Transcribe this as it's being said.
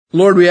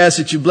Lord, we ask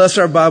that you bless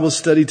our Bible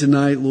study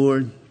tonight,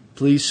 Lord.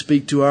 Please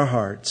speak to our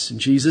hearts. In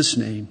Jesus'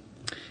 name,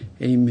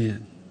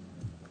 amen.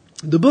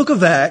 The book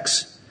of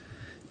Acts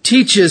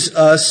teaches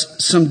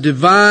us some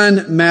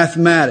divine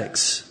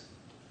mathematics.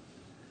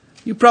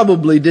 You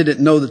probably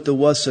didn't know that there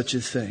was such a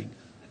thing.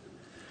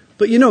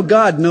 But you know,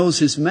 God knows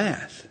His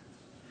math.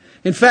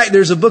 In fact,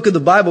 there's a book of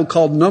the Bible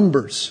called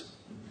Numbers.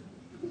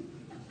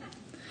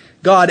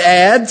 God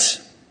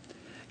adds,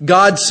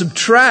 God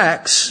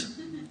subtracts,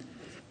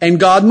 and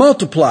God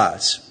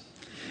multiplies.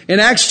 In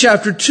Acts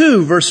chapter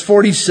 2, verse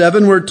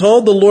 47, we're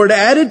told the Lord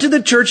added to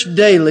the church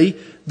daily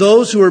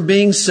those who are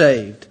being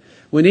saved.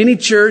 When any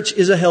church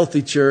is a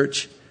healthy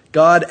church,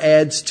 God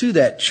adds to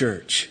that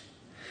church.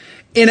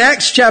 In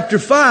Acts chapter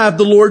 5,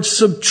 the Lord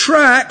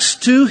subtracts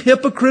 2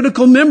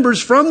 hypocritical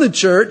members from the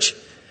church.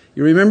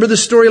 You remember the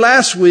story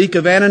last week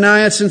of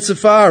Ananias and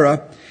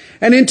Sapphira.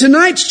 And in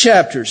tonight's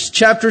chapters,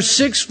 chapter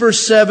 6, verse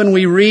 7,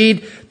 we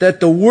read that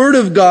the Word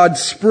of God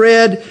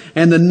spread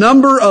and the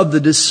number of the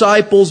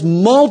disciples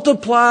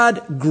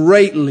multiplied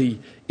greatly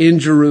in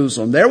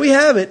Jerusalem. There we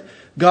have it.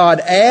 God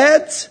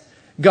adds,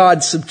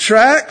 God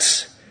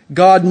subtracts,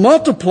 God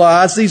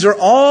multiplies. These are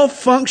all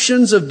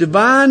functions of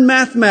divine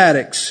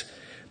mathematics.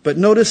 But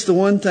notice the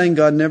one thing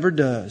God never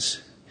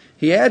does.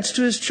 He adds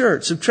to His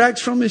church,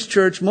 subtracts from His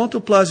church,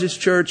 multiplies His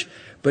church,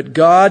 but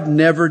God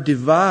never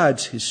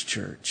divides His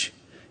church.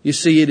 You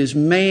see, it is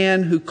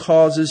man who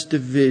causes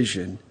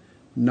division,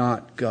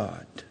 not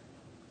God.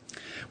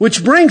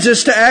 Which brings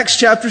us to Acts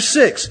chapter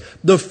 6,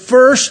 the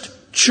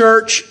first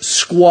church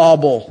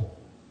squabble.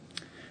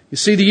 You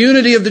see, the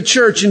unity of the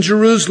church in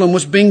Jerusalem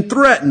was being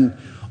threatened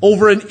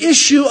over an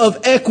issue of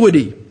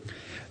equity.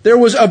 There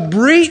was a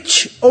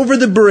breach over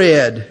the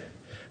bread.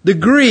 The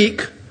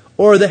Greek,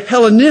 or the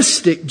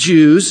Hellenistic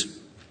Jews,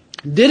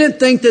 didn't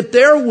think that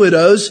their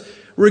widows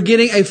were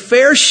getting a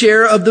fair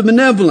share of the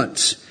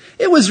benevolence.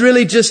 It was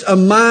really just a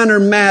minor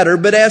matter,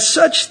 but as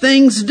such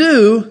things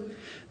do,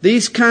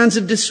 these kinds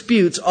of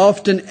disputes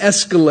often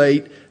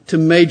escalate to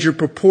major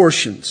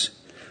proportions.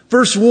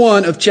 Verse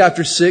 1 of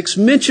chapter 6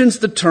 mentions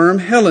the term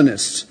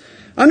Hellenists.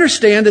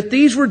 Understand that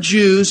these were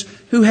Jews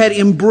who had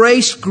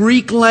embraced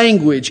Greek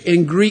language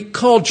and Greek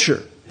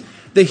culture.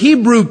 The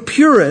Hebrew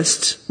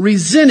purists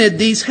resented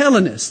these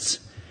Hellenists.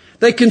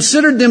 They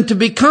considered them to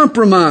be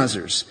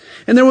compromisers.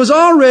 And there was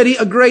already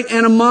a great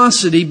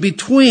animosity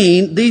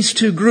between these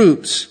two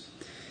groups.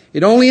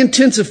 It only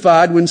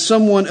intensified when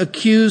someone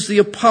accused the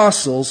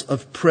apostles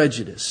of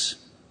prejudice.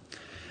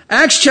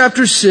 Acts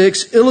chapter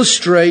 6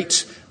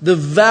 illustrates the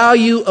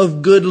value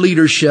of good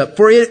leadership.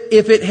 For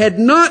if it had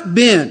not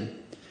been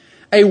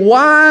a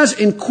wise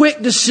and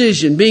quick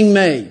decision being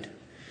made,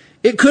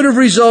 it could have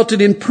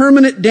resulted in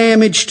permanent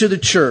damage to the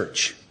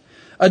church.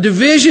 A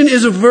division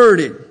is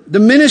averted. The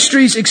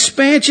ministry's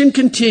expansion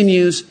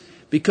continues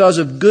because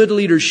of good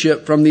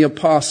leadership from the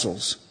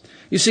apostles.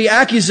 You see,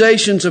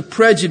 accusations of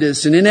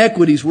prejudice and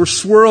inequities were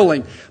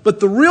swirling.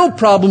 But the real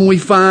problem we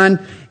find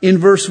in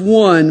verse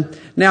 1,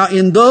 now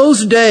in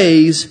those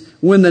days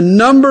when the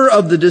number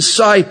of the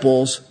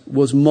disciples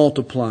was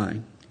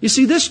multiplying. You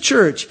see, this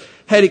church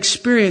had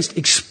experienced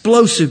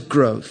explosive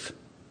growth.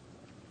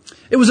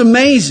 It was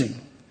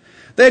amazing.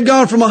 They had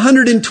gone from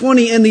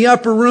 120 in the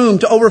upper room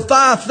to over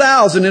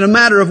 5,000 in a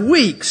matter of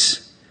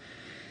weeks.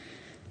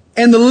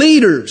 And the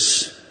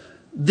leaders,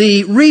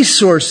 the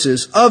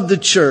resources of the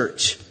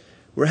church,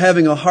 were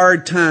having a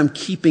hard time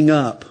keeping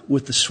up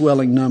with the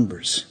swelling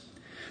numbers.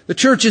 The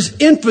church's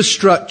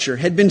infrastructure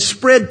had been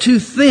spread too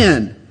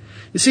thin.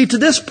 You see, to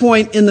this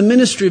point in the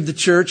ministry of the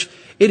church,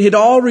 it had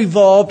all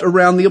revolved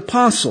around the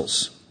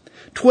apostles.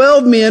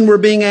 12 men were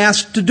being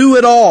asked to do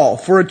it all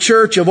for a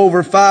church of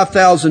over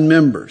 5,000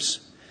 members.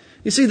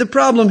 You see, the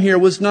problem here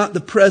was not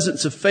the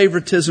presence of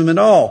favoritism at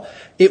all.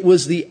 It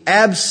was the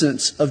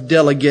absence of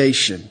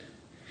delegation.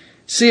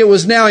 See, it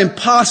was now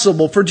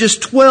impossible for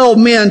just 12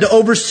 men to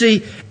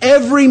oversee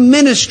every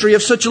ministry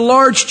of such a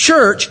large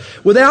church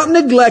without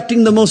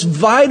neglecting the most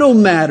vital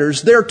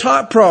matters, their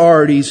top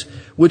priorities,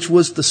 which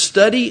was the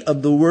study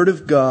of the Word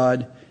of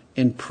God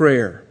and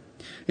prayer.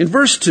 In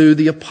verse 2,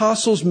 the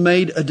apostles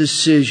made a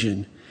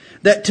decision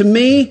that, to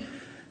me,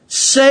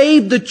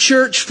 saved the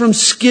church from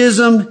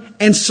schism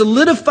and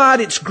solidified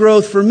its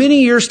growth for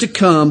many years to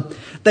come.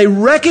 They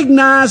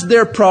recognized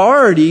their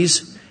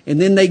priorities, and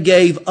then they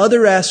gave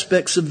other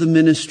aspects of the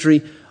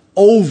ministry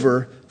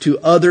over to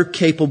other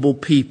capable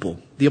people.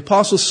 The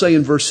apostles say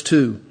in verse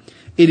 2,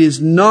 it is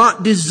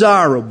not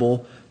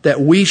desirable that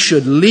we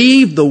should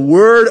leave the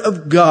Word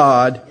of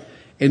God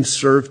and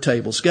serve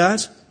tables.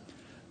 Guys,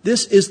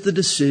 this is the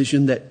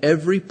decision that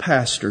every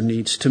pastor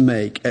needs to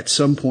make at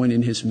some point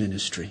in his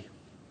ministry.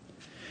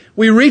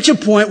 We reach a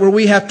point where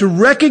we have to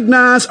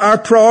recognize our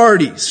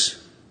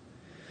priorities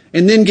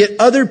and then get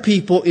other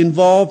people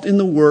involved in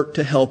the work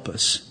to help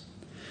us.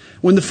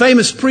 When the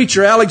famous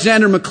preacher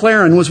Alexander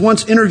McLaren was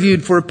once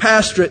interviewed for a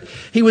pastorate,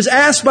 he was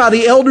asked by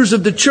the elders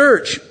of the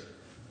church,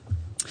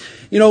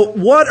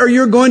 what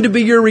are going to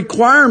be your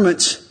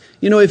requirements,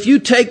 if you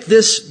take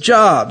this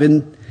job?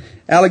 And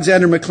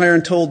Alexander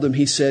McLaren told them,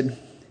 he said,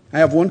 I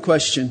have one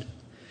question.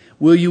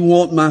 Will you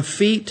want my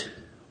feet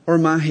or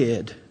my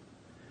head?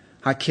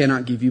 I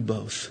cannot give you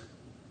both.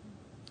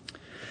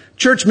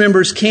 Church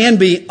members can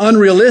be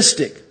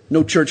unrealistic.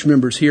 No church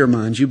members here,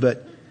 mind you,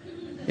 but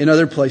in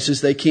other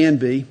places they can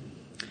be.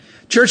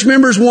 Church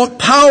members want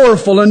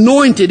powerful,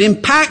 anointed,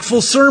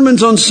 impactful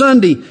sermons on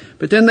Sunday,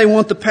 but then they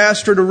want the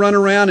pastor to run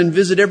around and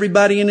visit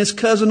everybody and his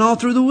cousin all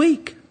through the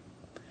week.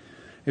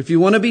 If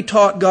you want to be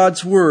taught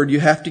God's Word, you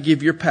have to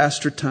give your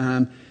pastor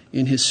time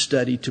in his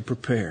study to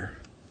prepare.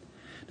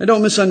 Now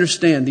don't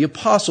misunderstand. The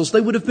apostles, they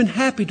would have been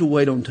happy to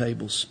wait on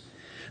tables.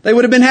 They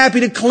would have been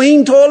happy to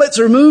clean toilets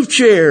or move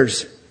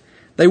chairs.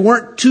 They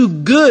weren't too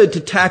good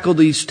to tackle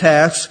these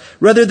tasks.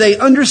 Rather, they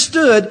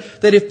understood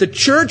that if the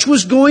church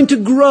was going to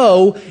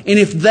grow and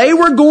if they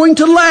were going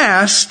to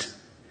last,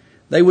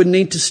 they would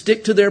need to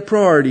stick to their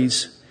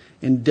priorities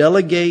and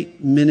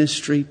delegate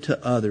ministry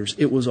to others.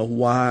 It was a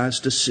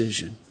wise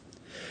decision.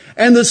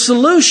 And the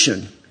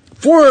solution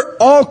for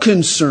all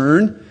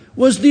concerned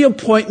was the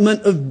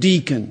appointment of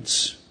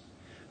deacons.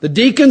 The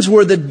deacons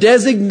were the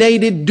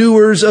designated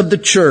doers of the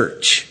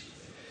church.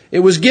 It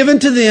was given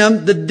to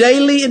them the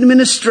daily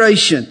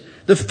administration,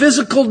 the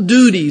physical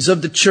duties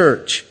of the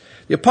church.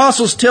 The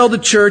apostles tell the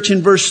church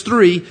in verse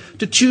 3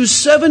 to choose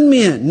 7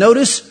 men,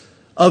 notice,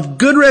 of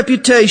good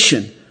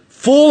reputation,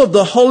 full of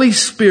the Holy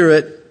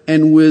Spirit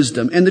and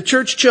wisdom. And the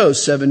church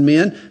chose 7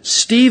 men: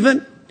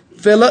 Stephen,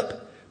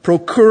 Philip,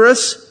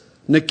 Prochorus,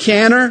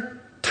 Nicanor,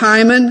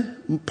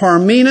 Timon,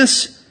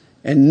 Parmenas,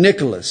 and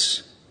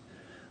Nicholas.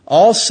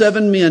 All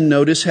 7 men,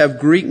 notice, have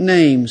Greek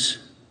names,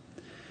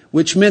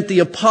 which meant the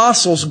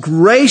apostles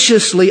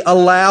graciously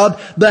allowed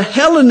the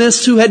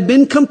Hellenists who had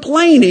been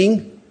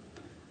complaining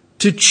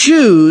to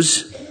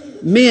choose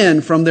men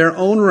from their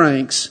own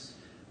ranks,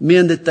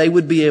 men that they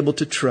would be able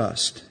to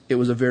trust. It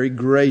was a very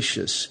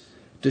gracious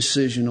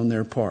decision on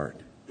their part.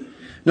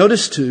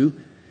 Notice too,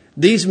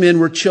 these men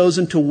were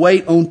chosen to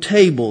wait on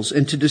tables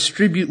and to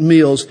distribute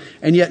meals.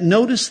 And yet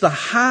notice the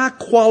high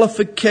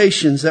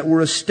qualifications that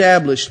were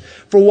established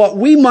for what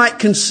we might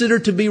consider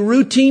to be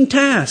routine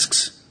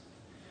tasks.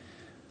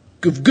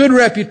 Of good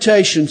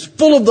reputations,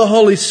 full of the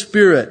Holy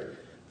Spirit,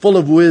 full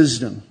of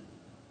wisdom.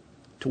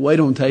 To wait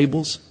on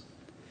tables.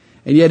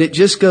 And yet it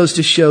just goes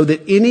to show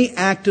that any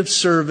act of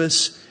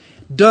service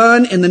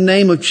done in the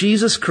name of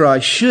Jesus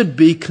Christ should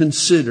be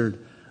considered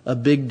a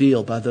big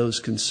deal by those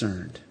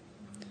concerned.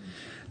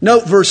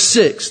 Note verse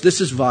 6.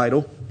 This is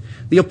vital.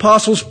 The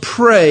apostles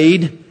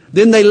prayed,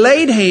 then they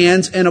laid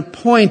hands and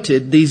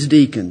appointed these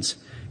deacons.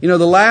 You know,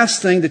 the last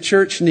thing the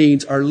church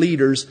needs are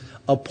leaders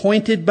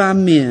appointed by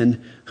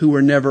men who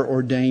were never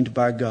ordained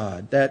by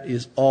God. That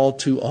is all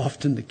too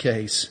often the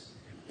case.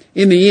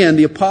 In the end,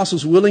 the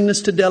apostles'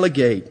 willingness to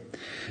delegate,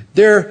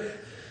 their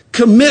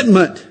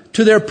commitment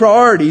to their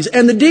priorities,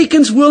 and the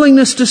deacons'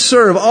 willingness to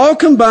serve all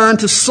combined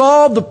to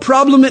solve the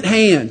problem at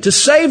hand, to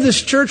save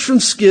this church from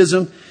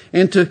schism,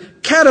 and to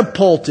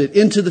catapult it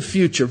into the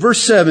future. Verse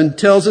 7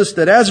 tells us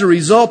that as a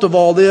result of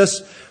all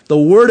this, the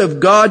word of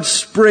God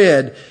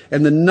spread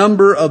and the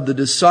number of the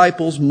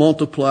disciples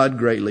multiplied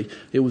greatly.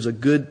 It was a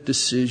good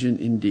decision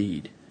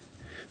indeed.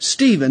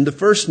 Stephen, the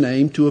first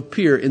name to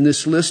appear in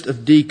this list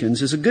of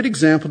deacons, is a good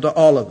example to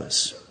all of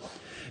us.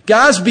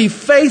 Guys, be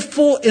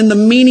faithful in the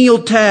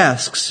menial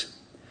tasks.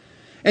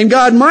 And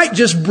God might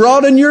just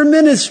broaden your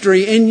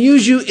ministry and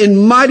use you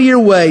in mightier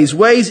ways,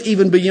 ways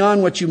even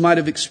beyond what you might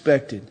have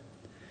expected.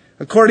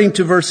 According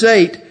to verse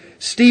 8,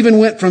 Stephen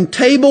went from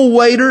table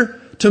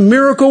waiter to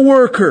miracle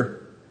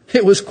worker.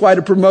 It was quite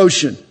a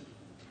promotion.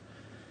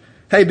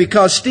 Hey,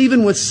 because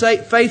Stephen was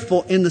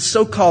faithful in the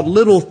so-called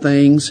little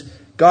things,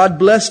 God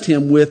blessed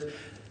him with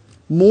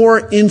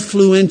more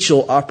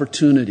influential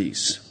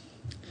opportunities.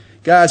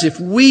 Guys, if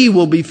we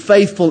will be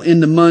faithful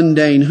in the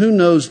mundane, who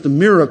knows the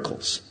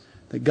miracles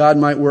that God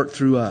might work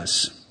through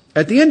us.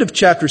 At the end of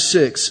chapter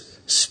 6,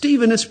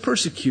 Stephen is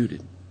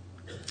persecuted.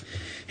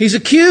 He's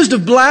accused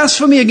of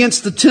blasphemy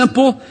against the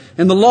temple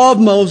and the law of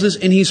Moses,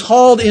 and he's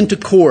hauled into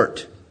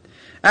court.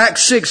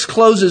 Acts 6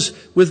 closes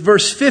with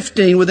verse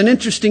 15 with an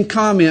interesting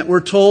comment. We're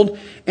told,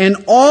 and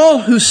all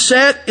who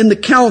sat in the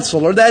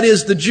council, or that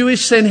is the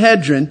Jewish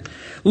Sanhedrin,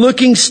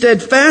 looking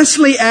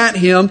steadfastly at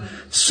him,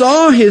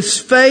 saw his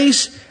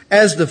face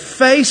as the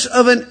face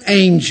of an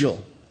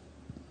angel.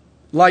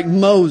 Like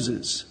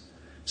Moses,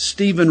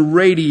 Stephen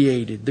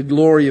radiated the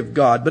glory of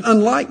God. But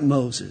unlike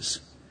Moses,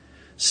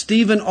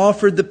 Stephen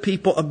offered the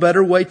people a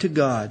better way to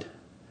God,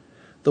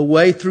 the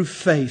way through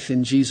faith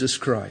in Jesus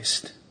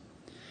Christ.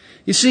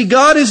 You see,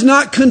 God is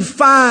not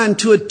confined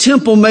to a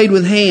temple made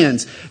with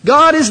hands.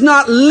 God is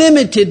not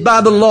limited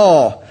by the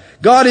law.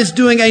 God is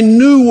doing a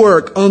new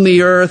work on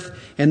the earth,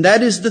 and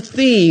that is the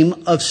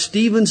theme of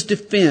Stephen's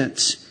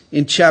defense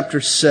in chapter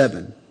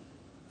 7.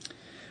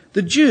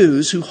 The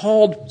Jews who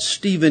hauled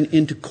Stephen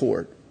into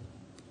court,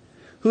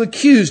 who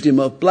accused him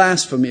of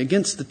blasphemy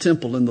against the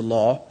temple and the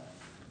law,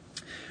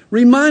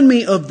 remind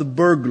me of the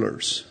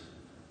burglars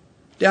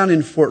down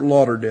in Fort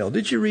Lauderdale.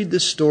 Did you read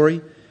this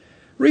story?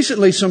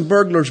 Recently, some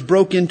burglars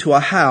broke into a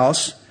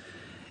house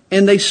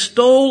and they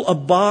stole a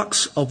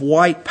box of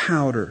white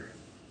powder.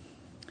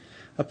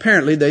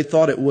 Apparently they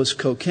thought it was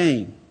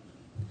cocaine,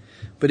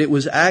 but it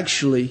was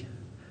actually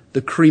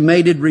the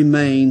cremated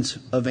remains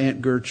of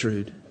Aunt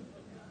Gertrude.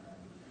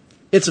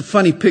 It's a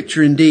funny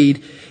picture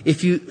indeed.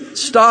 If you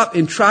stop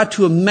and try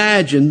to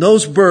imagine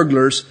those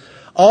burglars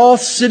all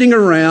sitting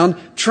around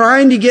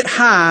trying to get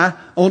high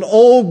on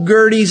old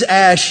Gertie's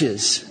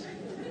ashes.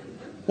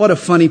 What a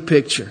funny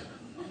picture.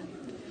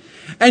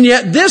 And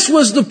yet this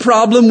was the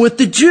problem with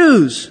the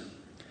Jews.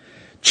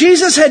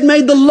 Jesus had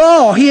made the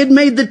law. He had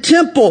made the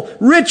temple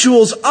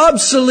rituals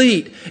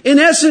obsolete. In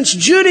essence,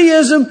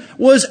 Judaism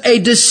was a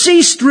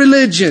deceased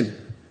religion.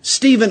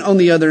 Stephen, on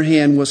the other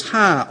hand, was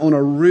high on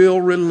a real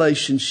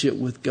relationship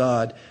with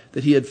God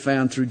that he had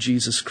found through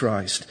Jesus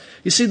Christ.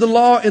 You see, the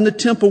law and the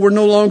temple were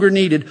no longer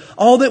needed.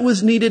 All that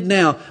was needed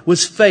now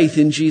was faith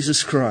in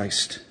Jesus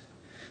Christ.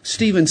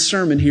 Stephen's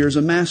sermon here is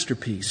a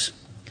masterpiece.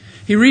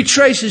 He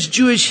retraces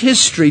Jewish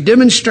history,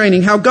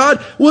 demonstrating how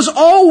God was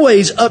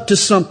always up to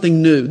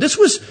something new. This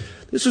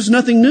was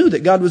nothing new,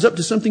 that God was up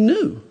to something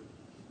new.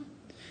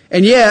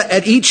 And yet,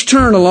 at each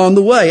turn along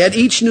the way, at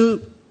each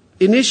new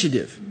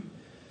initiative,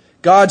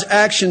 God's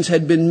actions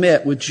had been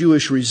met with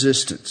Jewish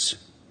resistance.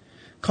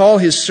 Call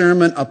his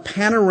sermon a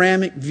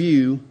panoramic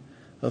view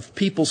of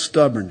people's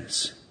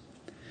stubbornness.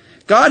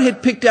 God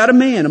had picked out a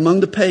man among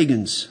the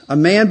pagans, a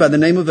man by the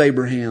name of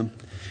Abraham.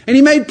 And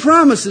he made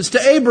promises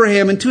to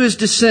Abraham and to his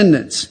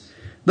descendants.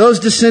 Those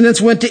descendants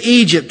went to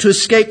Egypt to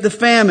escape the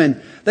famine.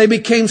 They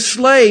became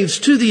slaves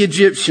to the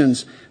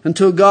Egyptians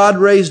until God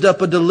raised up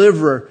a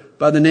deliverer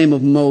by the name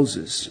of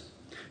Moses.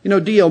 You know,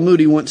 D.L.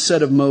 Moody once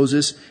said of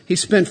Moses, he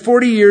spent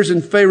 40 years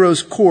in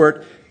Pharaoh's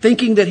court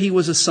thinking that he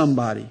was a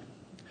somebody.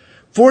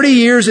 40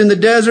 years in the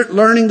desert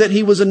learning that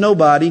he was a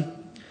nobody.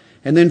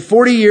 And then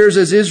 40 years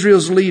as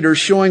Israel's leader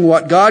showing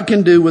what God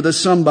can do with a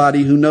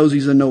somebody who knows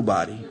he's a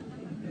nobody.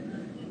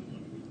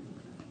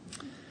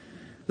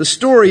 The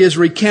story is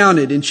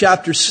recounted in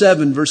chapter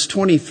 7, verse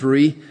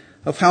 23,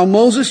 of how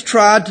Moses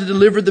tried to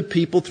deliver the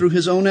people through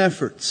his own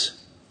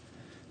efforts.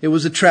 It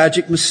was a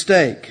tragic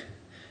mistake,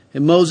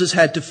 and Moses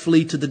had to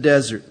flee to the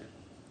desert.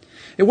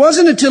 It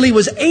wasn't until he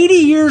was 80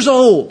 years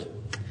old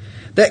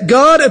that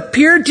God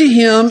appeared to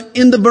him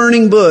in the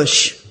burning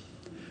bush.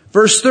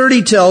 Verse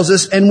 30 tells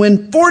us, and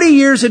when 40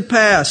 years had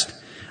passed,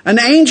 an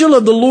angel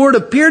of the Lord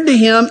appeared to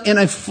him in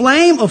a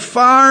flame of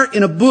fire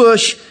in a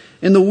bush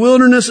in the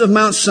wilderness of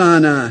Mount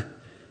Sinai.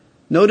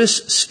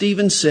 Notice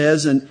Stephen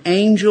says an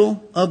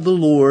angel of the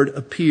Lord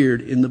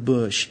appeared in the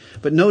bush.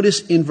 But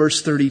notice in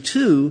verse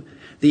 32,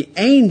 the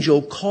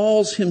angel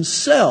calls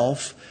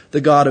himself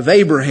the God of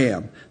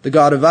Abraham, the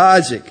God of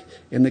Isaac,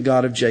 and the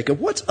God of Jacob.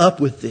 What's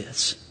up with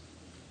this?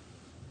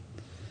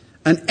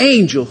 An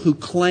angel who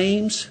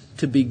claims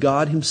to be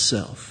God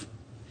himself.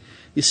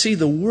 You see,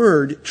 the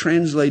word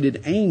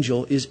translated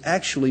angel is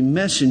actually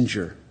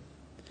messenger.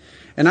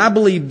 And I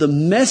believe the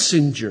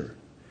messenger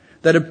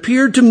that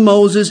appeared to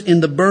Moses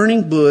in the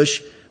burning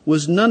bush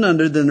was none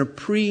other than a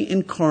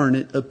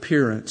pre-incarnate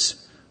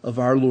appearance of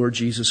our Lord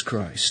Jesus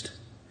Christ.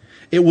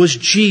 It was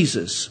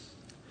Jesus,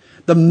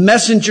 the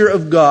messenger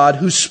of God,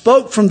 who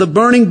spoke from the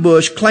burning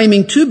bush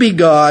claiming to be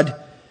God,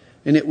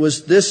 and it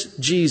was this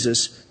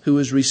Jesus who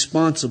was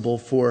responsible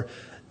for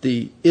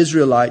the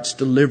Israelites'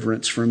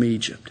 deliverance from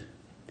Egypt.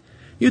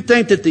 You'd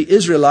think that the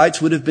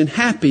Israelites would have been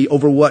happy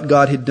over what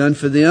God had done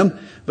for them,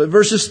 but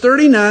verses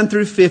 39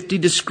 through 50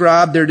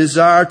 describe their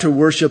desire to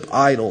worship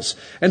idols.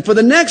 And for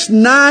the next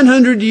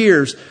 900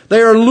 years,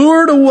 they are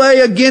lured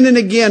away again and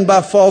again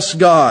by false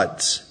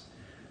gods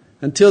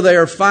until they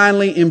are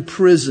finally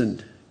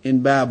imprisoned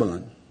in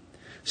Babylon.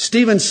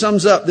 Stephen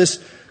sums up this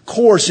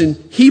course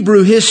in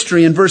Hebrew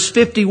history in verse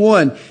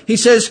 51. He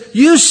says,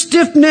 "You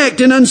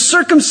stiff-necked and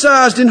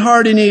uncircumcised in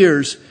heart and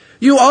ears,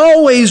 you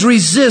always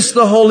resist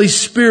the Holy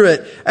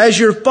Spirit, as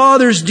your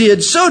fathers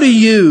did. So do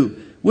you.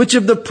 Which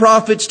of the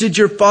prophets did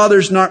your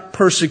fathers not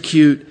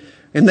persecute?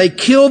 And they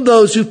killed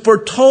those who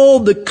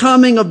foretold the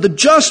coming of the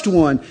just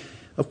one,"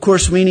 of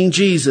course meaning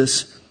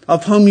Jesus,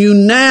 "of whom you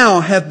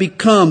now have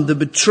become the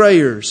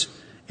betrayers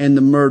and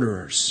the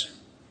murderers."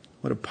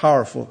 What a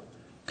powerful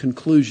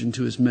conclusion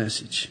to his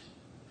message.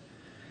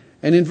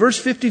 And in verse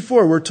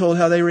 54, we're told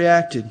how they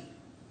reacted.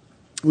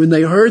 When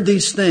they heard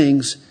these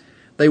things,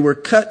 they were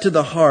cut to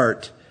the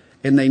heart,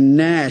 and they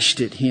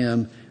gnashed at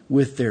him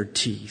with their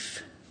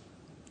teeth.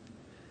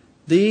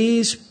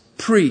 These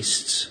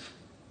priests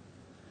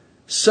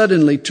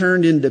suddenly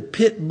turned into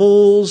pit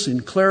bulls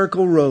in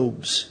clerical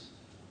robes.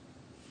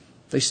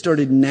 They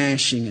started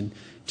gnashing and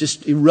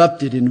just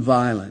erupted in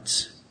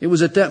violence. It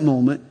was at that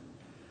moment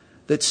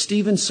that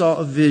Stephen saw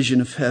a vision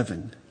of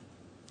heaven.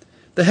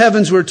 The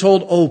heavens were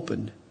told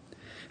opened,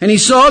 and he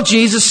saw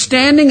Jesus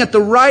standing at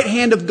the right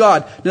hand of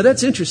God. Now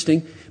that's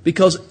interesting,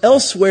 because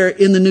elsewhere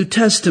in the New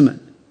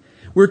Testament,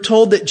 we're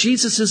told that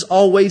Jesus is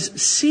always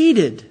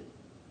seated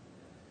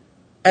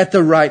at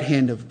the right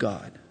hand of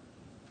God.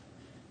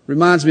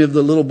 Reminds me of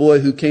the little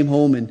boy who came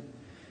home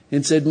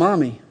and said,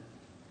 "Mommy,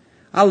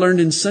 I learned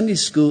in Sunday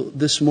school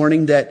this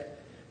morning that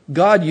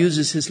God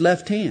uses his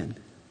left hand."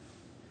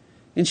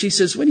 And she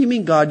says, what do you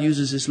mean God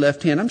uses his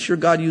left hand? I'm sure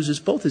God uses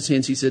both his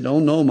hands. He said, oh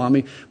no,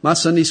 Mommy. My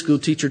Sunday school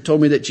teacher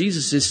told me that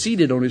Jesus is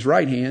seated on his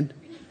right hand.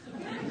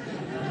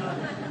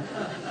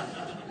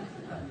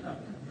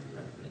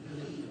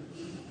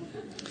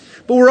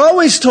 But we're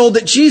always told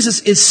that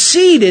Jesus is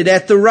seated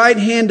at the right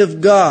hand of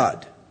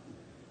God.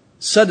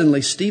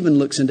 Suddenly, Stephen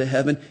looks into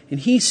heaven and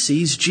he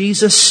sees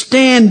Jesus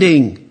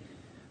standing.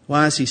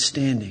 Why is he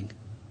standing?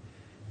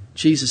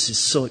 Jesus is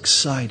so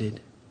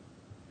excited.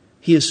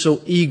 He is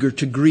so eager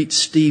to greet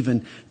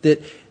Stephen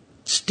that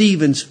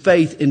Stephen's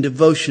faith and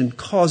devotion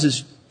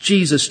causes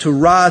Jesus to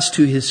rise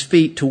to his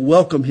feet to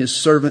welcome his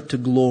servant to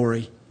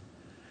glory.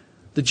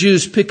 The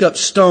Jews pick up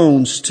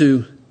stones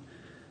to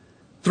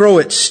throw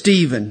at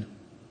Stephen.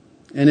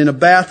 And in a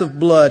bath of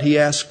blood, he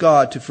asks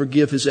God to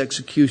forgive his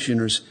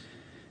executioners.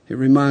 It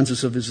reminds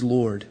us of his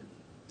Lord.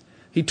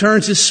 He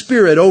turns his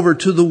spirit over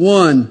to the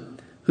one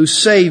who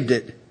saved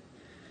it.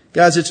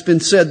 Guys, it's been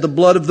said the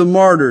blood of the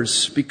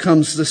martyrs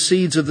becomes the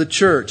seeds of the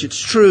church. It's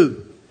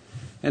true.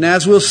 And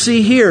as we'll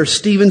see here,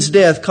 Stephen's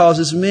death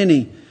causes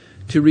many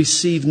to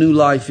receive new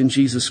life in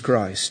Jesus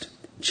Christ.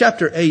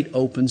 Chapter 8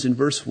 opens in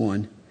verse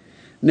 1.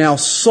 Now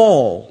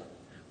Saul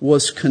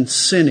was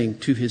consenting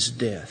to his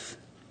death.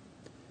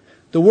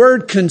 The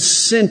word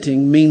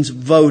consenting means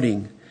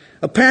voting.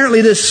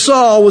 Apparently this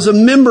Saul was a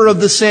member of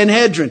the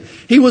Sanhedrin.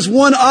 He was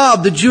one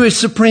of the Jewish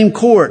Supreme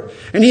Court.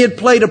 And he had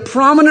played a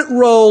prominent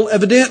role,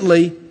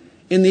 evidently,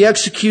 in the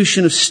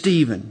execution of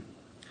Stephen.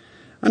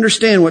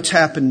 Understand what's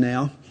happened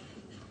now.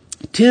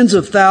 Tens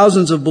of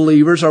thousands of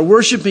believers are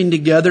worshiping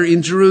together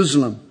in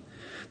Jerusalem.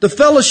 The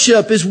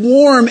fellowship is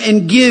warm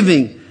and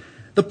giving.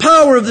 The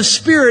power of the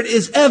Spirit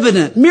is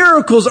evident.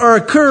 Miracles are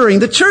occurring.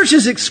 The church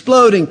is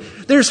exploding.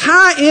 There's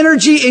high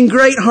energy and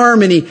great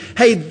harmony.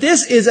 Hey,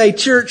 this is a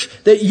church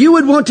that you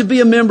would want to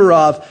be a member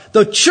of.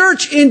 The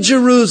church in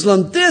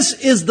Jerusalem, this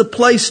is the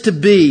place to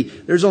be.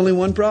 There's only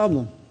one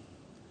problem.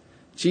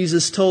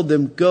 Jesus told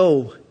them,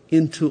 go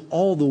into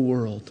all the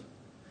world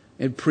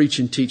and preach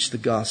and teach the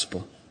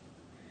gospel.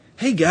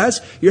 Hey guys,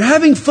 you're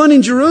having fun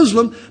in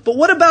Jerusalem, but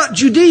what about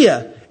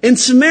Judea and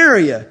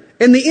Samaria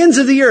and the ends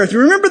of the earth? You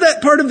remember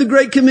that part of the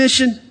Great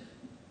Commission?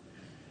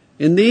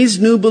 And these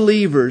new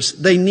believers,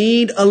 they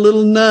need a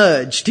little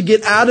nudge to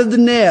get out of the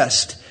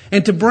nest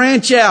and to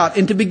branch out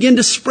and to begin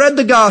to spread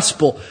the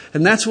gospel.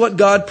 And that's what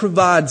God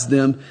provides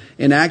them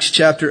in Acts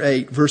chapter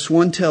 8. Verse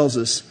 1 tells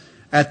us,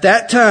 at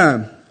that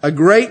time, a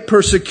great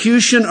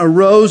persecution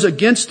arose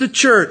against the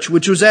church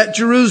which was at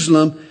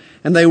Jerusalem,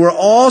 and they were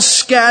all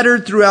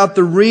scattered throughout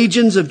the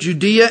regions of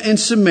Judea and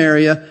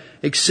Samaria,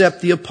 except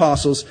the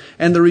apostles.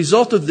 And the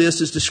result of this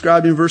is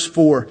described in verse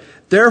 4.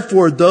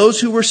 Therefore,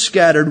 those who were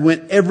scattered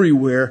went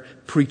everywhere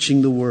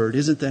preaching the word.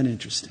 Isn't that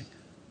interesting?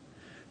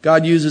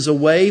 God uses a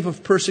wave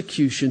of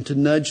persecution to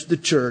nudge the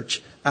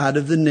church out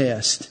of the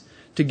nest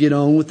to get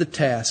on with the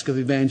task of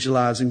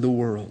evangelizing the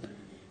world.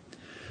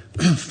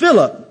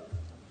 Philip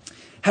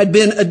had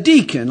been a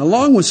deacon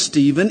along with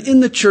Stephen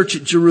in the church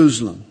at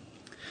Jerusalem.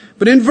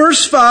 But in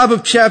verse 5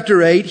 of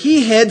chapter 8,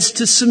 he heads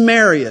to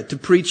Samaria to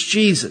preach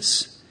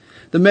Jesus.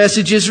 The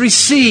message is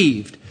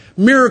received.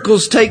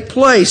 Miracles take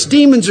place.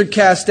 Demons are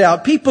cast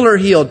out. People are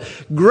healed.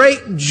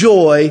 Great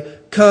joy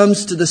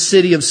comes to the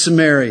city of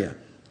Samaria.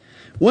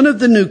 One of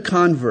the new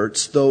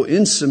converts, though,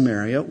 in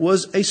Samaria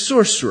was a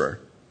sorcerer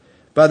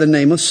by the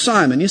name of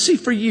Simon. You see,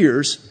 for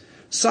years,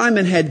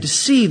 Simon had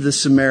deceived the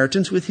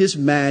Samaritans with his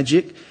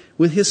magic,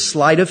 with his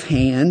sleight of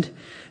hand.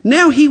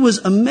 Now he was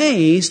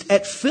amazed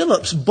at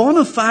Philip's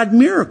bona fide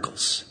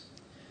miracles.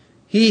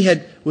 He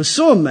was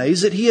so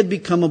amazed that he had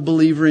become a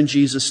believer in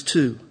Jesus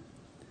too.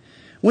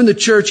 When the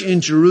church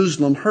in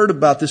Jerusalem heard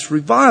about this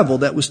revival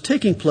that was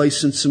taking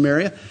place in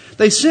Samaria,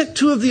 they sent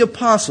two of the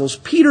apostles,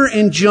 Peter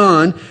and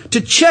John,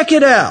 to check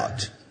it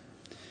out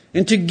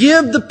and to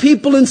give the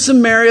people in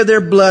Samaria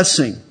their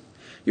blessing.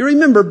 You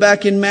remember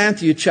back in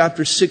Matthew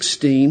chapter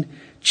 16,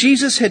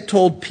 Jesus had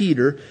told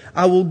Peter,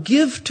 I will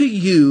give to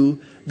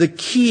you the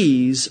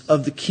keys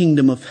of the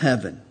kingdom of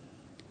heaven.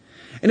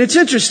 And it's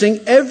interesting,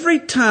 every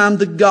time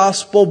the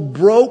gospel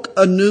broke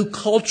a new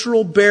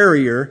cultural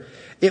barrier,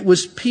 it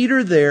was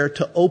Peter there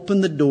to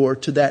open the door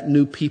to that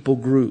new people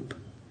group.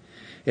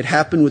 It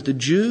happened with the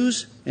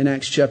Jews in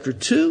Acts chapter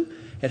 2.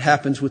 It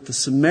happens with the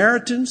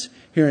Samaritans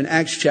here in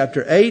Acts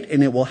chapter 8.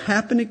 And it will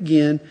happen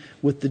again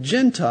with the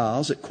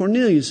Gentiles at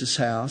Cornelius'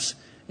 house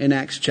in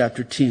Acts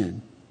chapter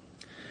 10.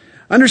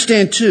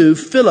 Understand too,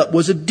 Philip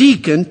was a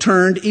deacon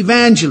turned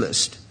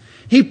evangelist.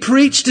 He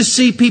preached to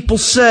see people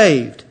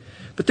saved.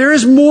 But there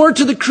is more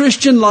to the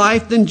Christian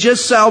life than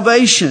just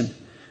salvation.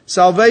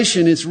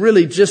 Salvation is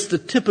really just the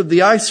tip of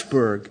the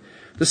iceberg.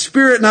 The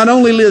Spirit not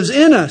only lives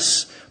in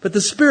us, but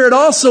the Spirit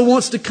also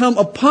wants to come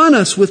upon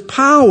us with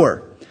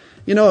power.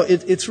 You know,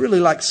 it's really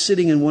like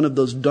sitting in one of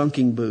those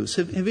dunking booths.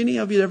 Have any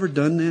of you ever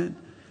done that?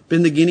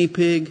 Been the guinea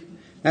pig?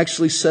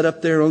 Actually sat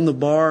up there on the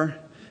bar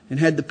and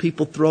had the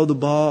people throw the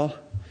ball?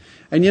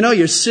 And you know,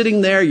 you're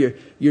sitting there,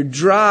 you're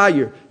dry,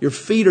 your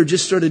feet are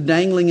just sort of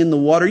dangling in the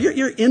water.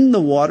 You're in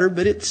the water,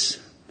 but it's,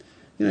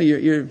 you know,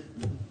 you're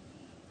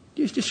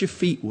just your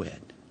feet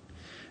wet.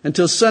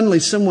 until suddenly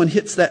someone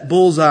hits that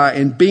bullseye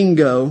and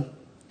bingo,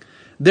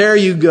 there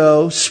you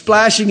go,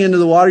 splashing into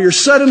the water. You're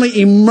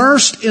suddenly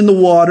immersed in the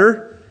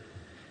water.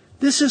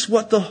 This is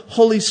what the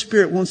Holy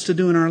Spirit wants to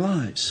do in our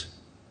lives.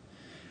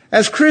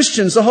 As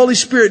Christians, the Holy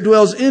Spirit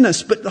dwells in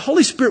us, but the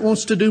Holy Spirit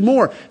wants to do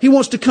more. He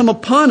wants to come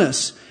upon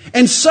us.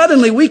 And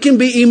suddenly we can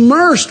be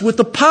immersed with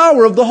the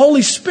power of the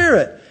Holy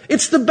Spirit.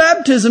 It's the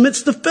baptism,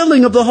 it's the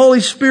filling of the Holy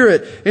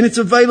Spirit, and it's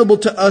available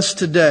to us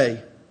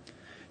today.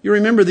 You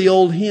remember the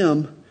old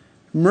hymn,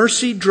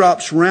 "Mercy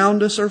drops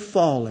round us are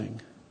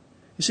falling."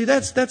 You see,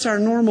 that's our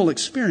normal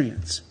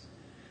experience.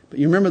 But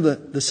you remember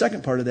the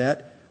second part of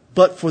that,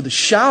 "But for the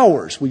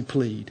showers we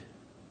plead."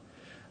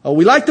 Oh,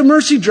 we like the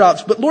mercy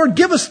drops, but Lord,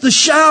 give us the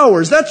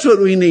showers. That's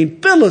what we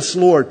need. Fill us,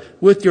 Lord,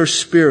 with your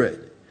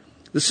Spirit.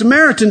 The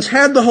Samaritans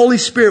had the Holy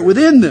Spirit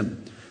within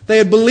them. They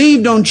had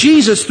believed on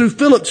Jesus through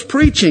Philip's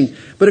preaching.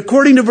 But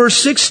according to verse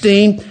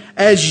 16,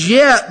 as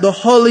yet the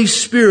Holy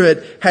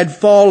Spirit had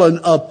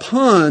fallen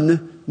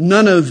upon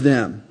none of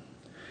them.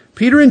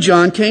 Peter and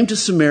John came to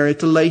Samaria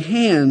to lay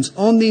hands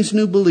on these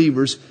new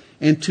believers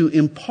and to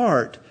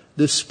impart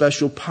this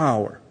special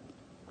power.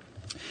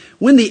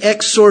 When the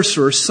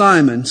ex-sorcerer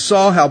Simon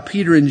saw how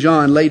Peter and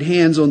John laid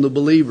hands on the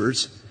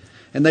believers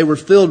and they were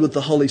filled with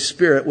the Holy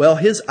Spirit, well,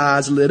 his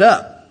eyes lit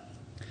up.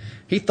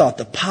 He thought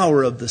the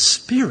power of the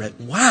Spirit,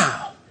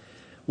 wow,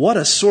 what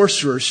a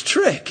sorcerer's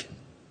trick.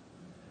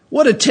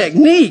 What a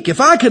technique.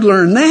 If I could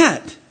learn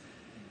that,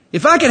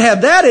 if I could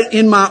have that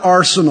in my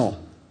arsenal.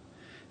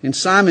 And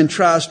Simon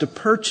tries to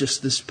purchase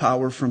this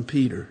power from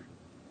Peter.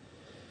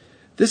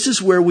 This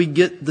is where we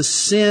get the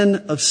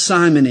sin of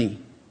simony.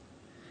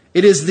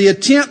 It is the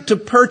attempt to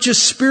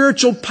purchase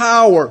spiritual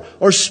power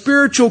or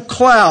spiritual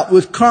clout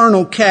with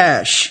carnal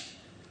cash.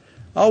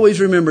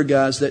 Always remember,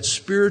 guys, that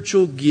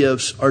spiritual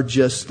gifts are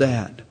just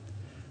that.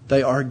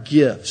 They are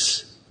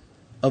gifts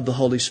of the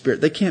Holy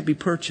Spirit. They can't be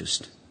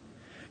purchased.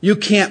 You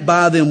can't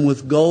buy them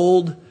with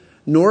gold,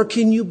 nor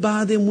can you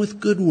buy them with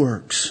good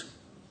works.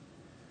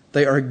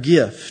 They are a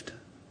gift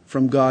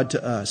from God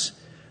to us.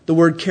 The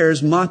word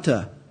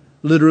charismata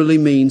literally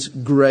means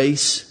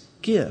grace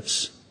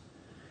gifts.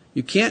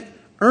 You can't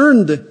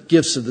earn the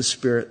gifts of the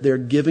Spirit. They're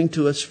given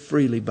to us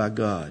freely by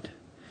God.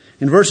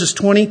 In verses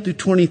 20 through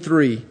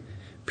 23,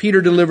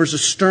 Peter delivers a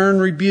stern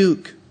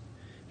rebuke,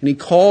 and he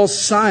calls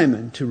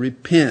Simon to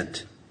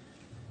repent.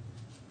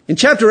 In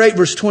chapter 8,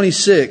 verse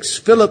 26,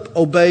 Philip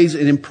obeys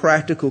an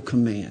impractical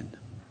command.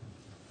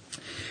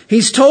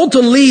 He's told to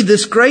leave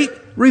this great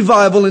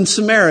revival in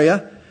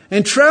Samaria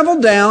and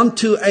travel down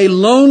to a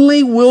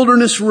lonely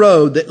wilderness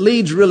road that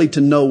leads really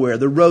to nowhere,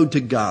 the road to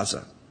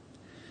Gaza.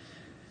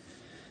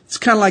 It's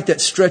kind of like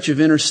that stretch of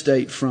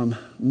interstate from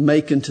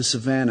Macon to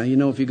Savannah. You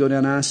know, if you go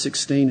down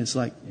I-16, it's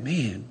like,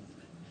 man,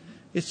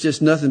 it's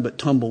just nothing but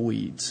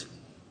tumbleweeds.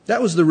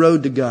 That was the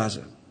road to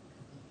Gaza.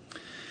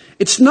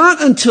 It's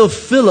not until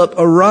Philip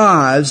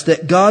arrives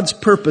that God's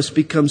purpose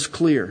becomes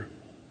clear.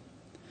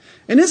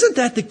 And isn't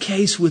that the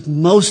case with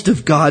most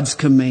of God's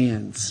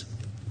commands?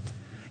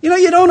 You know,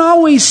 you don't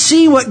always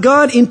see what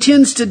God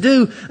intends to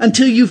do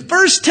until you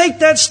first take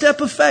that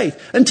step of faith,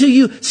 until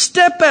you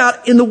step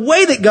out in the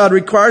way that God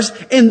requires,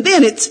 and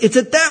then it's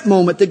at that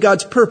moment that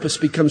God's purpose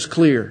becomes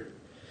clear.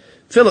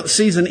 Philip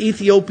sees an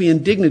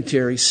Ethiopian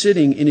dignitary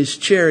sitting in his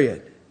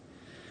chariot.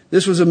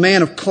 This was a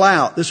man of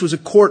clout. This was a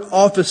court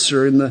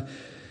officer in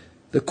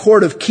the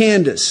court of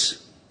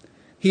Candace.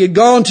 He had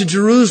gone to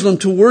Jerusalem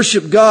to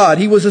worship God.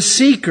 He was a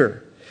seeker.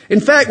 In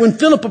fact, when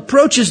Philip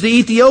approaches the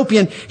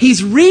Ethiopian,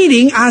 he's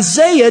reading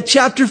Isaiah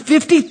chapter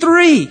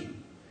 53,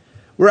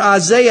 where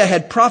Isaiah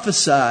had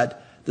prophesied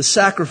the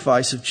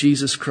sacrifice of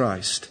Jesus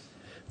Christ.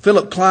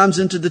 Philip climbs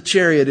into the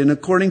chariot and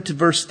according to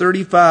verse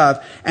 35,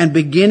 and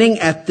beginning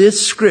at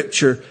this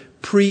scripture,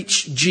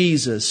 preached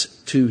Jesus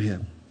to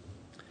him.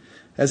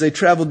 As they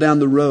traveled down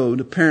the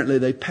road, apparently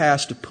they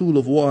passed a pool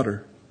of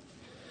water.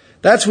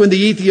 That's when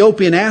the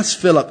Ethiopian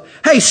asked Philip,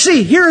 hey,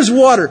 see, here's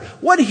water.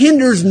 What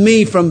hinders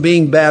me from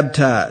being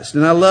baptized?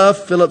 And I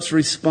love Philip's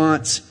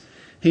response.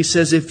 He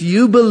says, if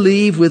you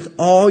believe with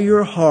all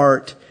your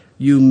heart,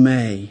 you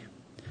may.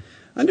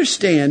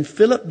 Understand,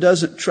 Philip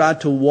doesn't try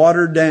to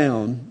water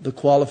down the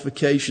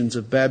qualifications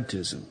of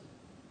baptism.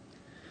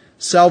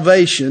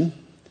 Salvation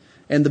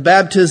and the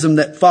baptism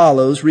that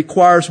follows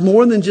requires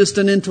more than just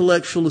an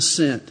intellectual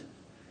assent.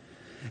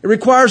 It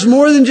requires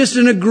more than just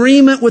an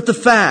agreement with the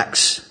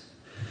facts.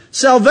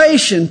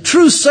 Salvation,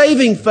 true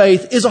saving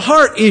faith, is a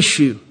heart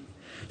issue.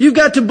 You've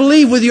got to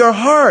believe with your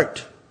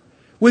heart,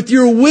 with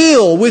your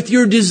will, with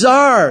your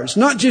desires,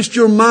 not just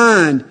your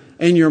mind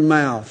and your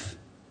mouth.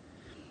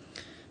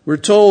 We're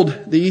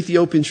told the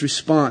Ethiopian's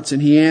response, and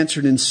he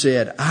answered and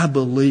said, I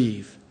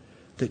believe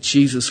that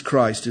Jesus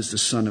Christ is the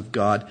Son of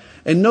God.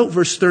 And note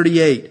verse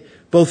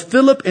 38, both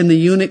Philip and the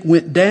eunuch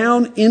went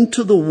down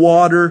into the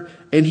water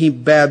and he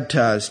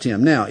baptized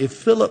him. Now, if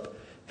Philip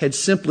had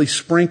simply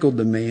sprinkled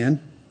the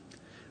man,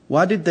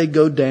 why did they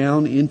go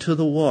down into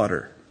the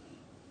water?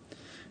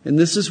 And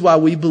this is why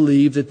we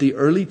believe that the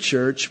early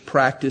church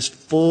practiced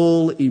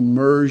full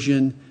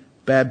immersion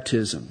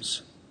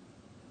baptisms.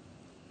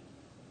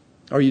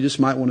 Or you just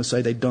might want to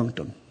say they dunked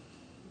them.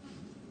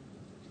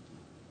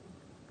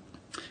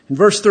 In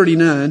verse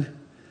 39,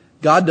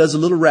 God does a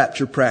little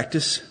rapture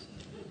practice.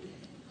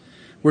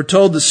 We're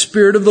told the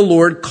Spirit of the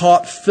Lord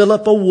caught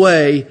Philip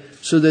away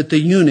so that the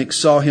eunuch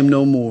saw him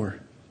no more.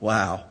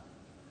 Wow.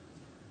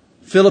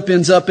 Philip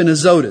ends up in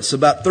Azotus,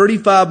 about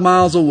 35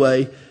 miles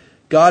away.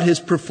 God has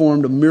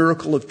performed a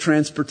miracle of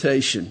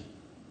transportation.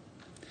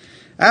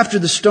 After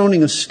the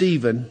stoning of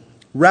Stephen,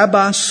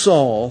 Rabbi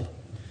Saul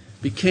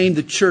became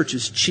the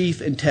church's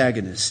chief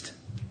antagonist.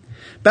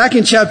 Back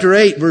in chapter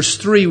 8, verse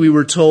 3, we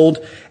were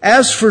told,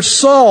 as for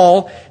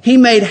Saul, he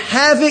made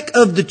havoc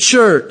of the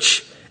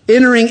church,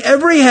 entering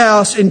every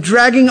house and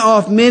dragging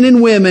off men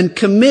and women,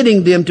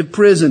 committing them to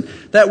prison.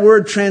 That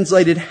word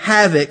translated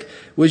havoc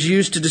was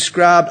used to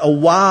describe a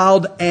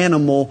wild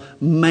animal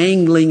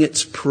mangling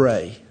its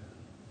prey.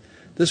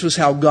 This was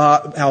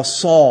how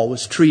Saul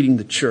was treating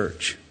the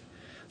church.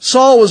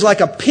 Saul was like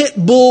a pit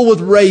bull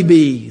with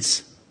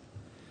rabies.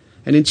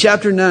 And in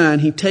chapter 9,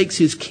 he takes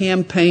his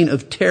campaign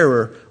of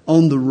terror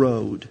on the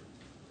road.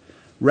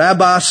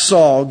 Rabbi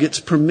Saul gets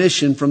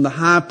permission from the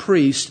high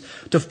priest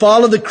to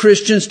follow the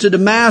Christians to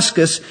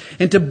Damascus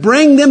and to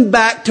bring them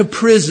back to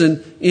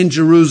prison in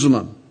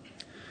Jerusalem.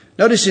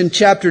 Notice in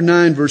chapter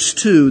 9, verse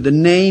 2, the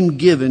name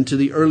given to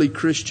the early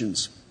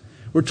Christians.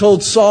 We're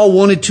told Saul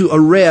wanted to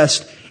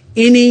arrest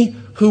any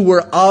who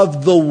were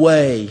of the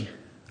way.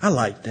 I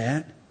like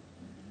that.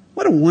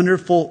 What a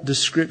wonderful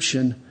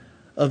description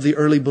of the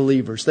early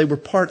believers. They were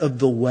part of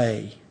the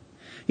way.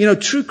 You know,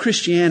 true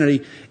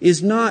Christianity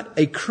is not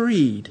a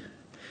creed.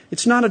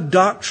 It's not a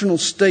doctrinal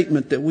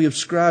statement that we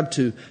ascribe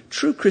to.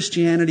 True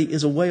Christianity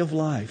is a way of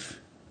life.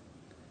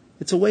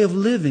 It's a way of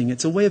living.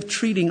 It's a way of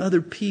treating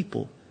other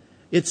people.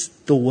 It's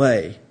the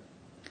way.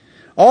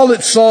 All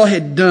that Saul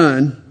had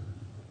done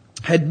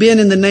had been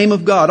in the name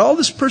of God. All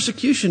this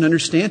persecution,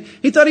 understand,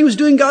 he thought he was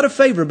doing God a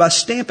favor by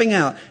stamping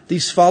out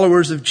these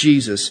followers of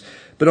Jesus.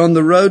 But on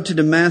the road to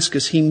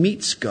Damascus, he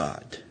meets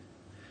God.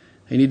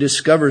 And he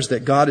discovers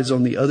that God is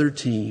on the other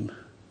team.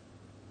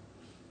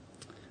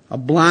 A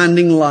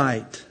blinding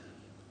light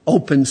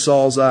opens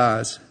Saul's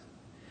eyes.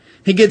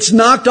 He gets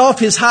knocked off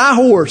his high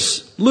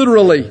horse,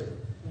 literally,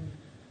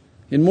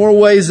 in more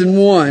ways than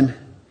one.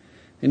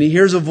 And he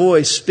hears a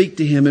voice speak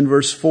to him in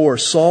verse 4.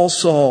 Saul,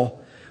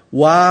 Saul,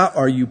 why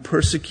are you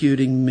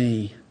persecuting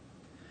me?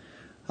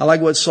 I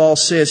like what Saul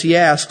says. He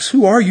asks,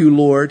 who are you,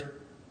 Lord?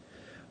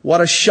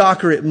 What a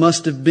shocker it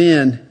must have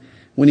been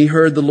when he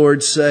heard the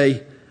Lord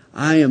say,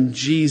 I am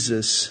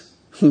Jesus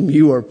whom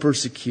you are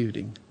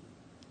persecuting.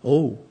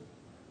 Oh.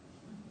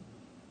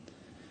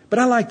 But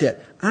I like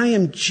that. I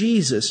am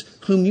Jesus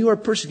whom you are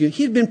persecuting.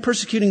 He had been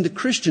persecuting the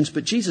Christians,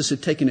 but Jesus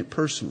had taken it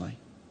personally.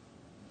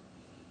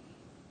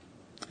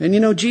 And you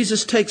know,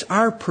 Jesus takes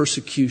our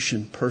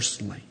persecution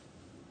personally.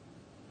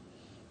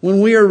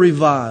 When we are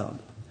reviled,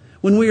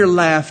 when we are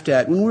laughed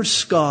at, when we're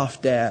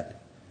scoffed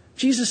at,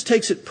 Jesus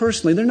takes it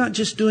personally. They're not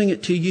just doing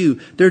it to you.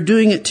 They're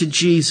doing it to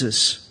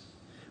Jesus.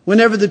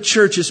 Whenever the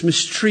church is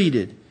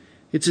mistreated,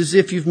 it's as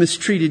if you've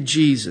mistreated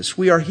Jesus.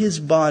 We are His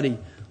body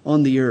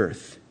on the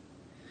earth.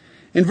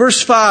 In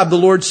verse 5, the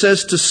Lord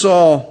says to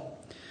Saul,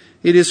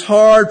 it is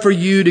hard for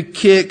you to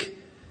kick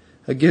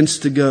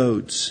against the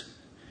goads,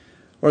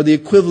 or the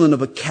equivalent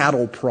of a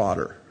cattle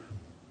prodder.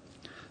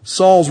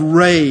 Saul's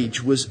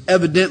rage was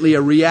evidently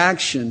a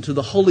reaction to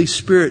the Holy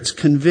Spirit's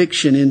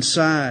conviction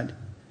inside.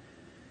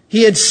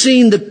 He had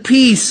seen the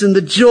peace and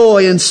the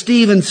joy in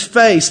Stephen's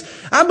face.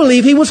 I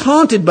believe he was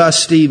haunted by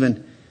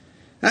Stephen.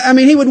 I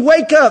mean, he would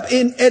wake up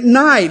at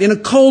night in a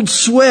cold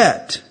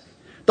sweat.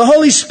 The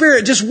Holy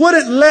Spirit just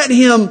wouldn't let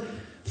him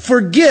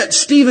forget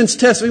Stephen's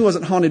testimony. He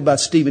wasn't haunted by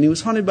Stephen. He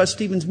was haunted by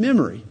Stephen's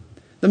memory.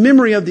 The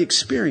memory of the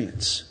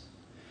experience.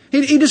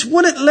 He just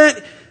wouldn't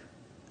let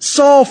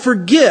Saul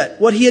forget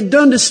what he had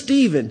done to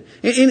Stephen.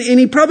 And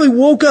he probably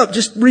woke up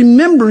just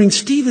remembering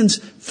Stephen's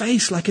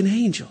face like an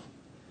angel.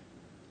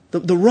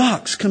 The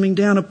rocks coming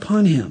down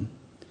upon him.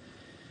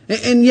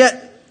 And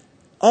yet,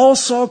 all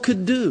Saul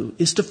could do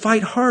is to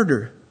fight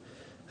harder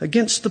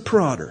against the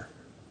prodder.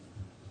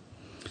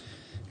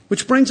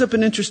 Which brings up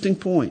an interesting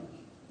point.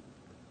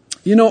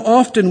 You know,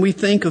 often we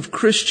think of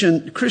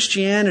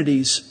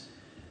Christianity's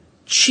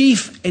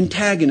chief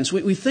antagonists.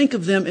 We think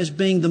of them as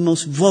being the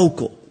most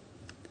vocal.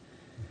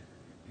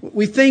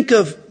 We think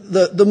of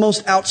the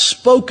most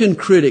outspoken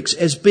critics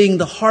as being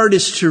the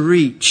hardest to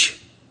reach.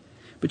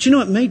 But you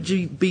know, it may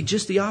be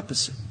just the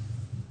opposite.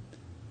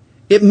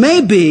 It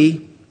may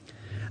be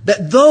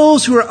that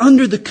those who are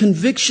under the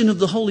conviction of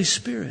the Holy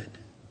Spirit,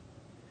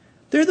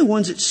 they're the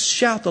ones that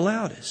shout the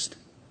loudest.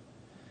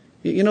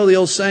 You know the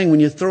old saying, when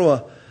you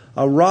throw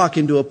a rock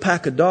into a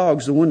pack of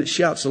dogs, the one that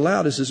shouts the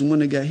loudest is the one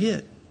that got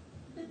hit.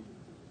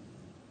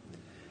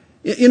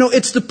 You know,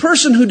 it's the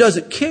person who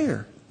doesn't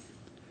care.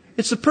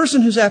 It's the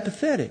person who's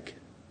apathetic.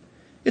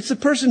 It's the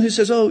person who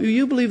says, oh,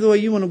 you believe the way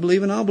you want to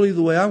believe and I'll believe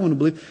the way I want to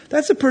believe.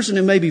 That's the person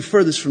who may be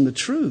furthest from the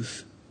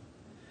truth.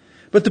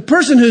 But the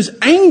person who's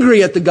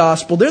angry at the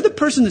gospel, they're the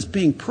person that's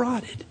being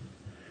prodded.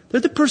 They're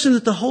the person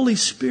that the Holy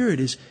Spirit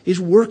is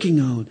working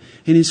on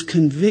and is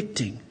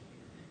convicting.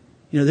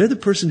 they're the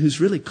person who's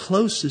really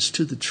closest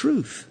to the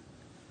truth.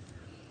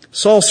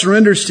 Saul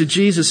surrenders to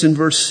Jesus in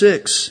verse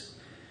 6.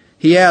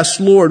 He asks,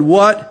 Lord,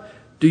 what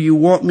do you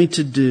want me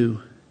to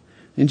do?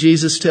 And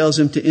Jesus tells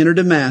him to enter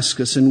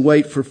Damascus and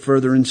wait for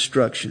further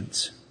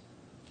instructions.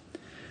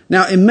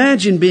 Now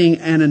imagine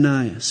being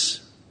Ananias.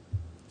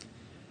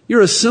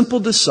 You're a simple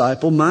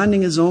disciple,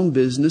 minding his own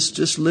business,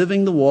 just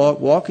living the walk,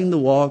 walking the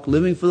walk,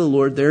 living for the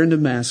Lord there in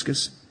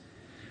Damascus,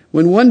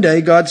 when one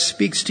day God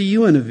speaks to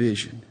you in a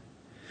vision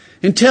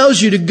and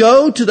tells you to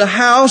go to the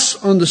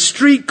house on the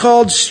street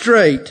called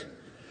Straight,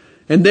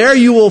 and there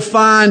you will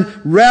find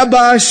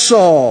Rabbi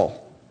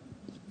Saul.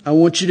 I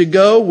want you to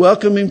go,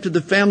 welcome him to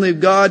the family of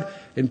God,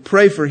 and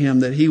pray for him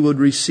that he would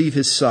receive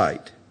his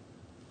sight.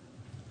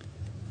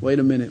 Wait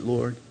a minute,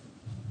 Lord.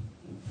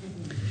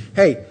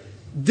 Hey,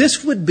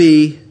 this would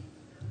be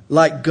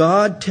like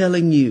God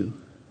telling you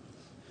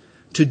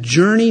to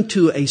journey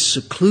to a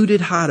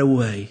secluded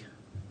hideaway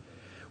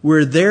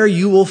where there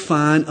you will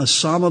find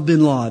Osama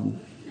bin Laden.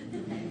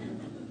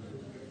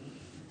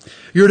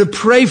 You're to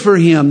pray for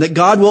him that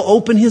God will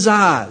open his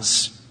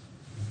eyes.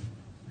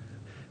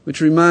 Which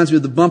reminds me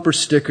of the bumper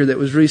sticker that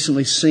was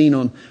recently seen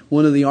on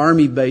one of the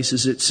army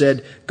bases. It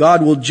said,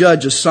 God will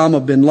judge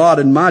Osama bin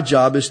Laden. My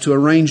job is to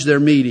arrange their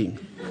meeting.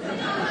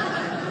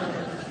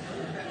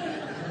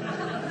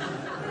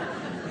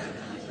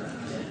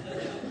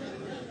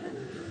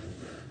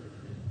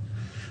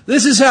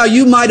 This is how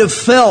you might have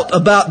felt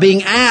about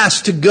being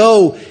asked to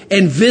go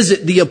and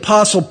visit the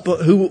Apostle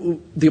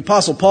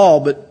Paul,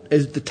 but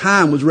at the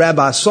time was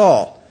Rabbi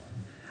Saul.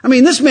 I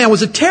mean, this man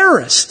was a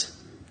terrorist.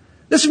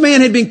 This man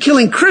had been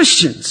killing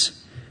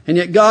Christians. And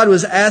yet God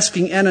was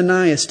asking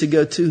Ananias to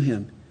go to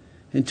him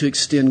and to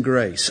extend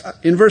grace.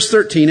 In verse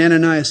 13,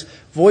 Ananias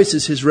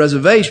voices his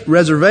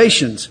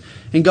reservations.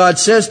 And God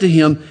says to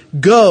him,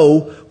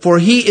 go, for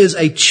he is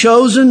a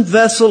chosen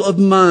vessel of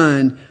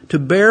mine to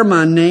bear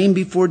my name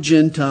before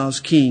Gentiles,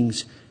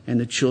 kings, and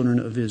the children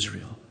of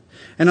Israel.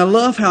 And I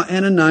love how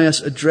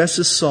Ananias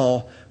addresses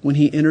Saul when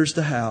he enters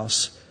the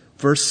house.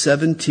 Verse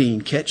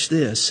 17, catch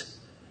this.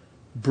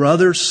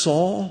 Brother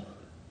Saul.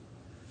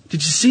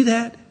 Did you see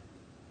that?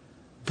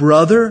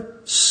 Brother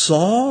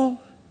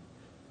Saul?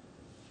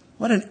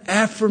 What an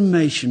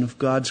affirmation of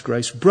God's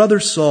grace. Brother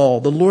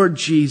Saul, the Lord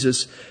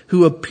Jesus,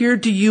 who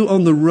appeared to you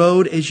on the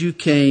road as you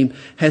came,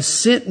 has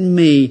sent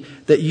me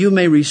that you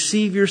may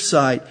receive your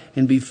sight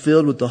and be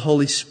filled with the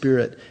Holy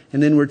Spirit.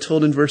 And then we're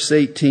told in verse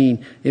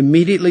 18,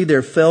 immediately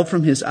there fell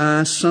from his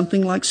eyes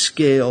something like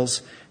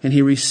scales, and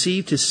he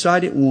received his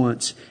sight at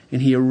once,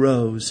 and he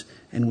arose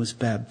and was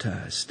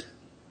baptized.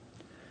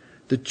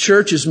 The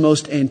church's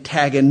most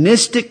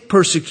antagonistic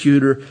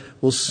persecutor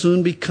will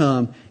soon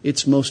become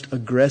its most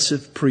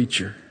aggressive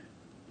preacher.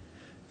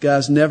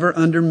 Guys, never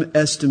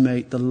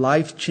underestimate the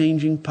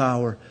life-changing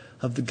power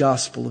of the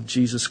gospel of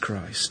Jesus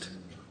Christ.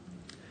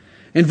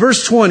 In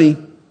verse 20,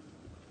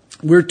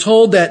 we're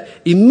told that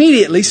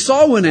immediately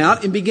Saul went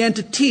out and began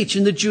to teach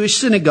in the Jewish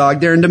synagogue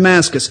there in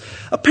Damascus.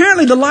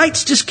 Apparently the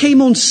lights just came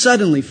on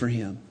suddenly for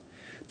him.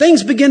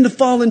 Things began to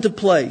fall into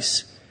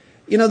place.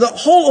 The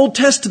whole Old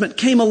Testament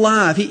came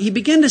alive. He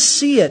began to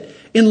see it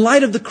in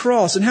light of the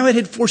cross and how it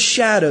had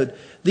foreshadowed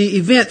the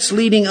events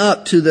leading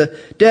up to the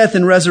death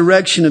and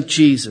resurrection of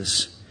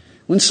Jesus.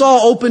 When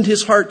Saul opened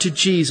his heart to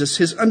Jesus,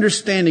 his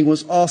understanding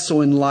was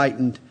also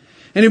enlightened.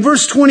 And in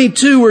verse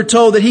 22, we're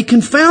told that he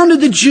confounded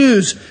the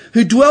Jews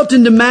who dwelt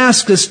in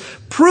Damascus,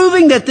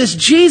 proving that this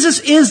Jesus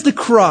is the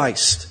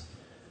Christ,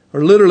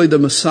 or literally the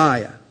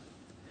Messiah.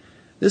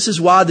 This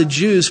is why the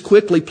Jews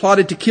quickly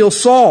plotted to kill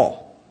Saul.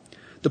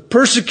 The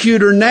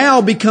persecutor now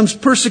becomes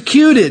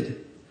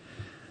persecuted.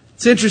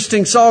 It's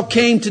interesting, Saul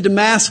came to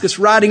Damascus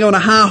riding on a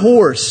high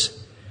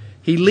horse.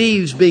 He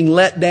leaves being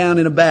let down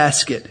in a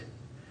basket.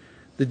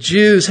 The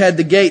Jews had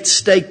the gates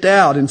staked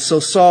out, and so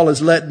Saul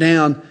is let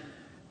down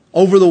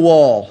over the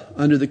wall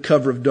under the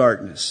cover of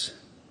darkness.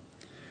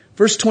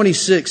 Verse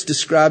 26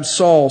 describes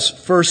Saul's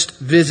first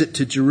visit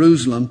to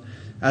Jerusalem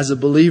as a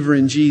believer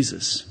in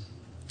Jesus.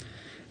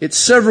 It's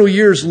several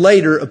years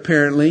later,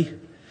 apparently,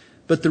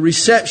 but the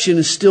reception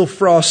is still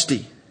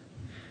frosty.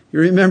 You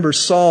remember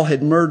Saul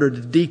had murdered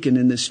a deacon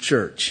in this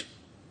church.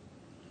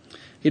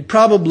 He'd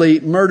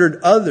probably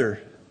murdered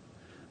other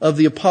of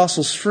the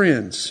apostles'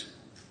 friends.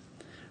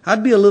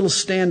 I'd be a little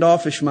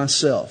standoffish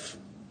myself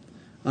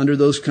under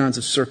those kinds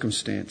of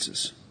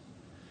circumstances.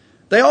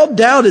 They all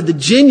doubted the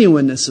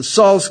genuineness of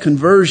Saul's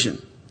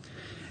conversion.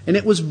 And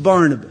it was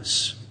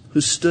Barnabas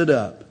who stood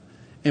up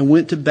and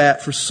went to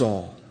bat for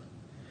Saul.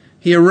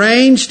 He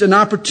arranged an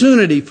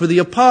opportunity for the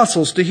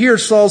apostles to hear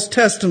Saul's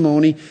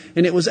testimony,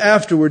 and it was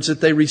afterwards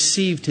that they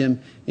received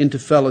him into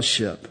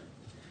fellowship.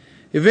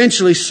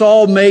 Eventually,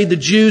 Saul made the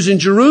Jews in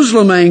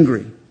Jerusalem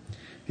angry,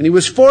 and he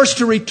was forced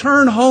to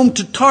return home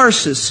to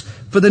Tarsus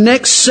for the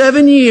next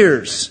 7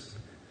 years.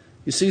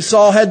 You see,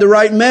 Saul had the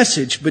right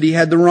message, but he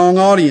had the wrong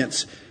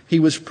audience. He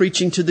was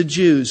preaching to the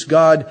Jews.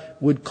 God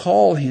would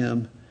call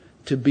him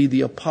to be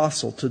the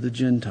apostle to the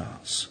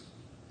Gentiles.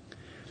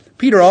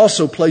 Peter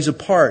also plays a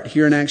part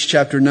here in Acts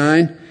chapter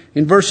 9.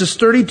 In verses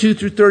 32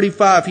 through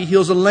 35, he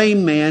heals a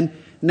lame man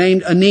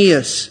named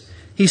Aeneas.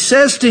 He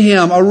says to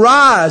him,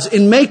 "Arise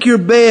and make your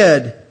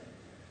bed."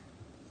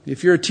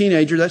 If you're a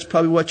teenager, that's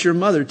probably what your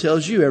mother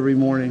tells you every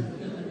morning.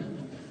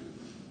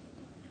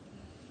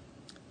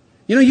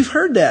 You know, you've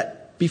heard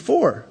that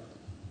before.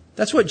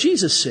 That's what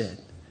Jesus said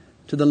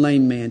to the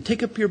lame man.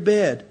 Take up your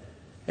bed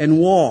and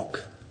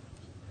walk.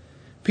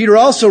 Peter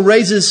also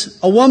raises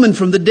a woman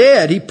from the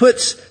dead. He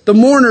puts the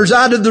mourners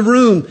out of the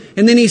room,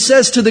 and then he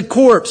says to the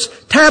corpse,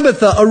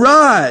 "Tabitha,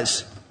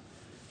 arise."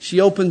 She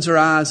opens her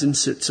eyes and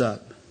sits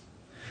up.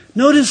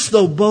 Notice,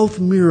 though, both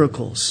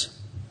miracles.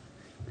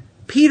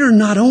 Peter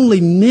not only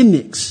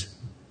mimics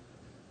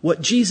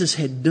what Jesus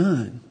had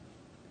done,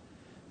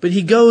 but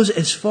he goes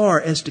as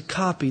far as to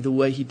copy the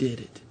way he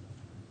did it,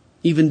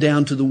 even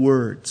down to the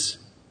words.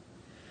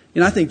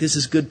 And I think this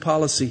is good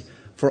policy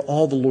for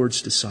all the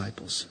Lord's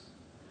disciples.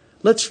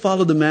 Let's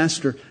follow the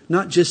Master,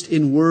 not just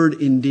in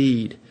word and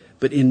deed,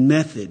 but in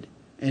method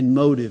and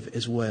motive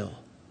as well.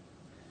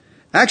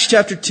 Acts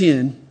chapter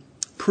 10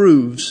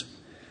 proves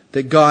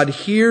that God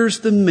hears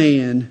the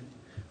man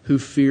who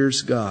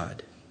fears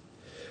God.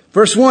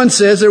 Verse 1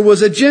 says, there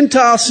was a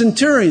Gentile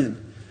centurion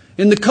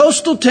in the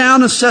coastal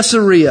town of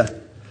Caesarea.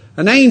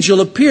 An angel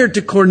appeared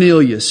to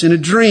Cornelius in a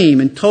dream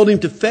and told him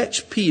to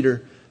fetch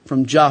Peter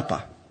from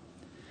Joppa.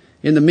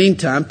 In the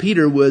meantime,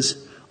 Peter was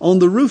on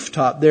the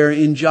rooftop there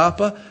in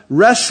Joppa,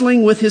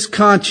 wrestling with his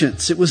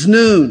conscience. It was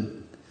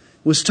noon.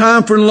 It was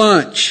time for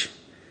lunch.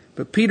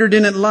 But Peter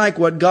didn't like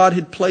what God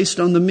had placed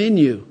on the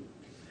menu.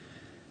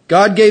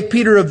 God gave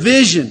Peter a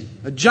vision,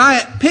 a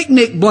giant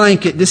picnic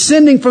blanket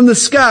descending from the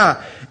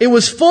sky. It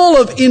was full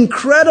of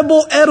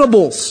incredible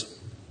edibles,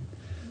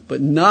 but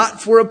not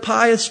for a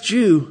pious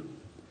Jew.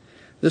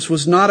 This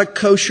was not a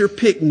kosher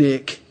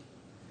picnic.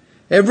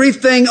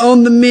 Everything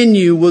on the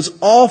menu was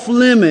off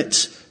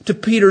limits to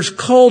Peter's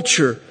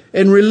culture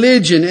and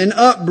religion and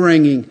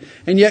upbringing.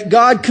 And yet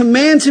God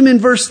commands him in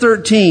verse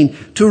 13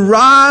 to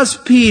rise,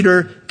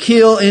 Peter,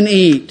 kill and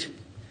eat.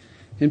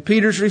 And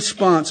Peter's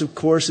response, of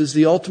course, is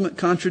the ultimate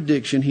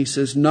contradiction. He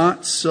says,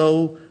 "Not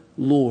so,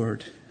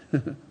 Lord."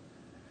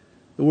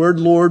 The word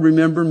Lord,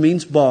 remember,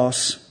 means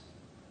boss.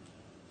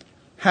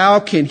 How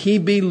can he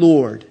be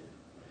Lord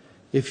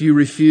if you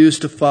refuse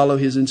to follow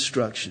his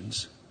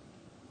instructions?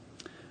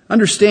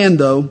 Understand,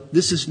 though,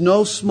 this is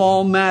no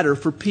small matter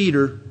for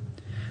Peter.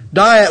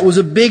 Diet was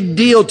a big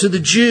deal to the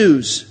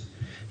Jews.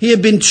 He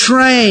had been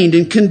trained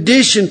and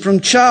conditioned from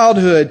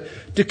childhood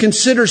to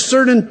consider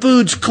certain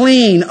foods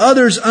clean,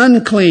 others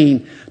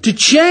unclean. To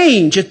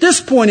change at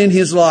this point in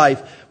his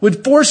life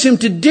would force him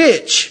to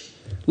ditch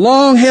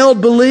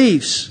long-held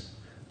beliefs,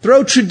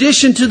 throw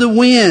tradition to the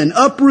wind,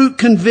 uproot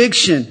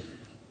conviction.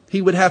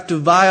 He would have to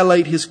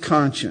violate his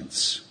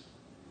conscience.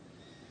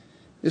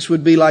 This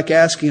would be like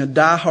asking a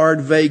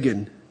die-hard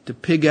vegan to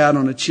pig out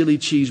on a chili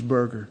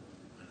cheeseburger.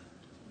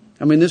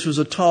 I mean, this was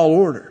a tall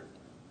order.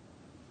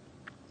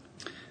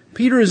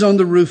 Peter is on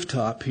the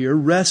rooftop here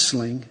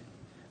wrestling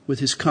with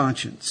his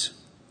conscience.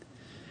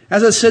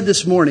 As I said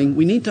this morning,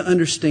 we need to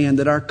understand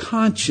that our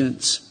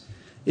conscience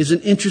is an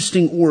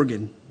interesting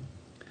organ.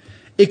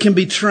 It can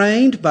be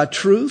trained by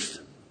truth,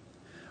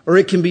 or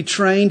it can be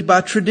trained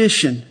by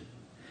tradition.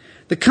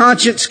 The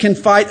conscience can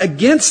fight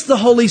against the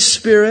Holy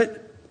Spirit,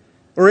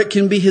 or it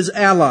can be his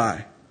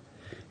ally.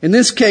 In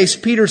this case,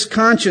 Peter's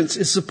conscience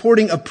is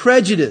supporting a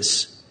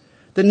prejudice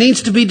that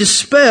needs to be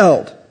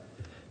dispelled.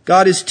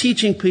 God is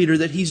teaching Peter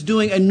that he's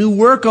doing a new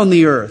work on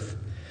the earth.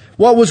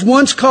 What was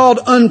once called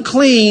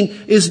unclean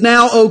is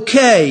now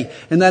okay.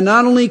 And that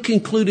not only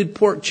included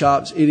pork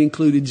chops, it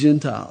included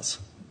Gentiles.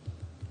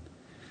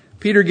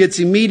 Peter gets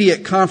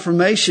immediate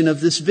confirmation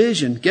of this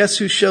vision. Guess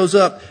who shows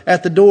up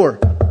at the door?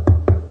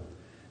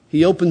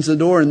 He opens the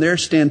door and there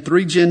stand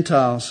 3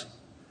 Gentiles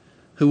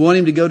who want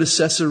him to go to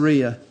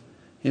Caesarea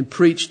and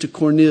preach to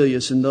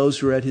Cornelius and those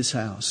who are at his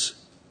house.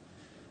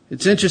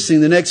 It's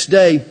interesting, the next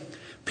day,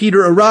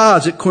 Peter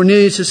arrives at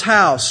Cornelius'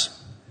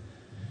 house.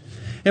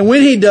 And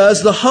when he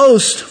does, the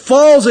host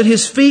falls at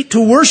his feet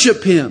to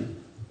worship him.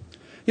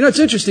 You know, it's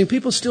interesting,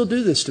 people still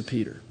do this to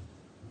Peter.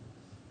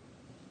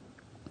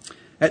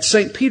 At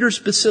St. Peter's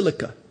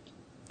Basilica,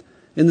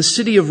 in the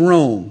city of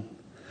Rome,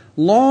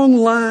 long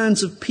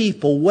lines of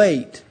people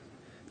wait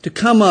to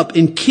come up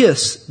and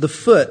kiss the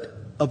foot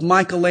of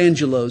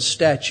Michelangelo's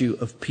statue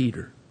of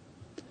Peter.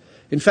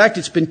 In fact,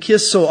 it's been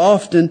kissed so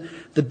often,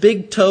 the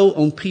big toe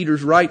on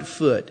Peter's right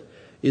foot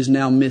is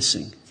now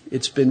missing.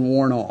 It's been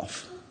worn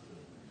off.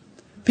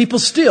 People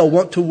still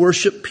want to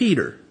worship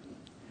Peter.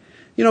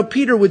 You know,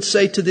 Peter would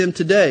say to them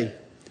today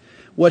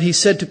what he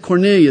said to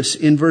Cornelius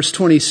in verse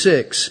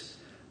 26.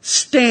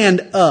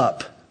 "Stand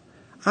up.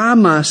 I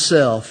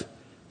myself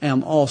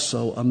am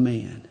also a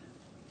man."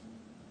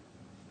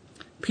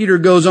 Peter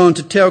goes on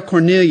to tell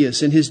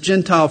Cornelius and his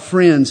Gentile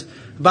friends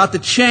about the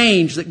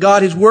change that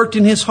God has worked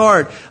in his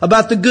heart,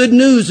 about the good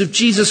news of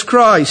Jesus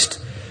Christ.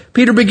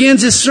 Peter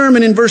begins his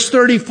sermon in verse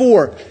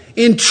 34.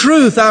 "In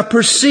truth, I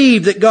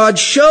perceive that God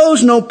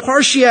shows no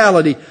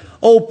partiality."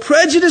 Oh,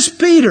 prejudiced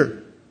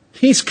Peter,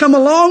 he's come a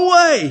long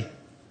way.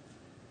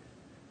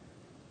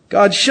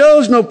 God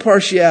shows no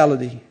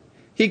partiality.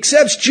 He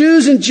accepts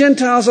Jews and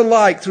Gentiles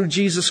alike through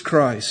Jesus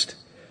Christ.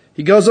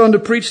 He goes on to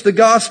preach the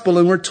gospel,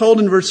 and we're told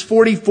in verse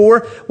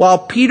 44, while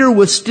Peter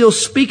was still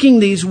speaking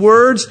these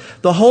words,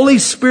 the Holy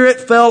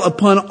Spirit fell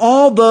upon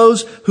all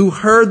those who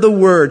heard the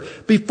word.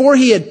 Before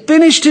he had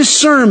finished his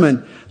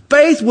sermon,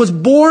 faith was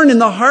born in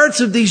the hearts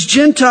of these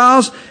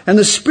Gentiles, and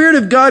the Spirit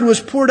of God was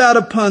poured out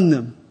upon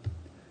them.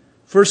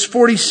 Verse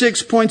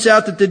 46 points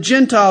out that the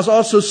Gentiles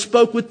also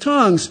spoke with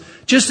tongues,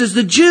 just as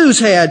the Jews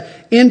had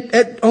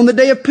on the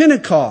day of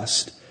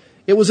Pentecost.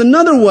 It was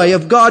another way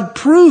of God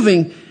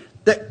proving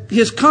that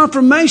His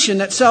confirmation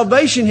that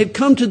salvation had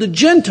come to the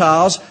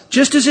Gentiles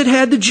just as it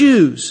had the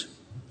Jews.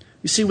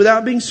 You see,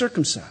 without being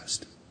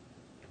circumcised,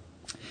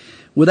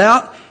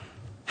 without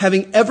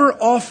having ever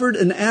offered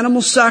an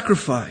animal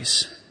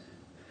sacrifice,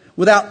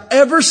 without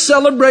ever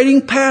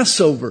celebrating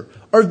Passover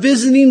or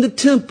visiting the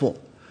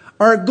temple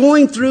or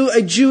going through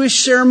a Jewish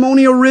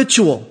ceremonial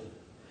ritual,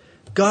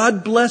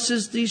 God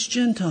blesses these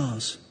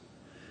Gentiles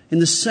in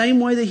the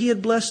same way that He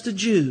had blessed the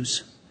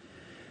Jews,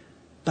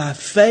 by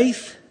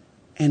faith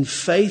and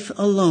faith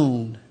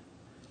alone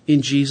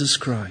in Jesus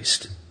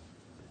Christ.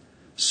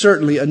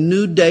 Certainly a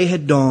new day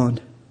had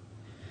dawned.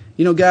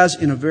 You know, guys,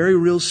 in a very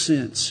real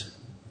sense,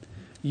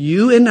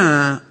 you and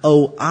I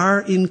owe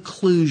our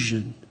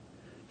inclusion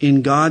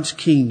in God's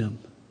kingdom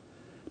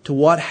to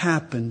what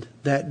happened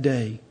that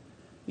day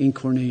in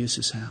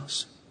Cornelius'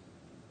 house.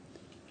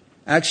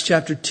 Acts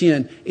chapter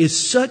 10 is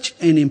such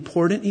an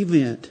important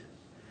event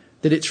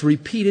that it's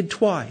repeated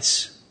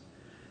twice.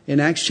 In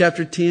Acts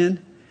chapter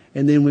 10,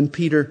 and then when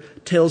Peter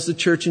tells the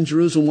church in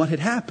Jerusalem what had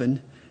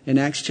happened in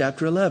Acts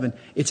chapter 11.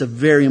 It's a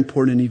very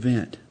important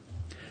event.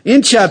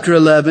 In chapter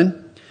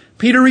 11,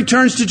 Peter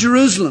returns to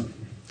Jerusalem,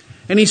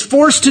 and he's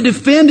forced to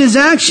defend his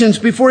actions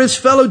before his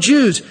fellow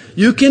Jews.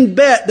 You can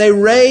bet they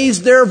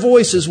raised their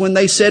voices when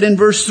they said in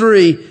verse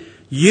 3,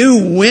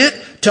 "You went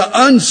to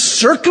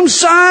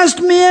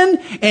uncircumcised men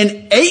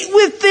and ate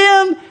with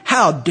them?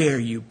 How dare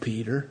you,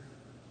 Peter?"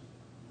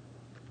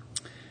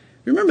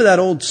 Remember that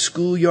old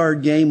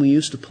schoolyard game we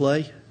used to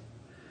play?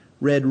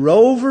 Red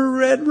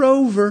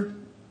Rover,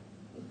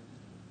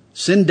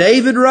 send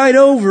David right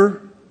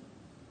over.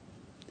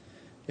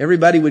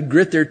 Everybody would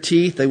grit their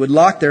teeth. They would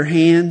lock their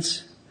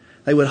hands.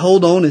 They would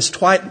hold on as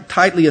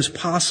tightly as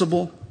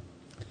possible.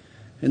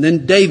 And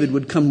then David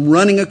would come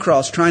running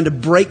across, trying to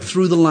break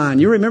through the line.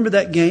 You remember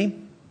that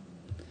game?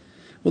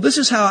 Well, this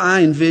is how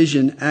I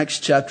envision Acts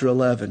chapter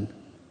 11.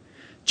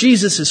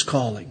 Jesus is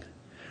calling.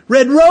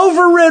 Red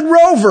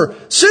Rover,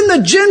 send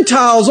the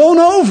Gentiles on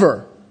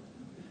over.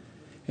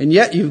 And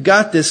yet you've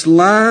got this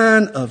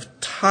line of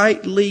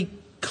tightly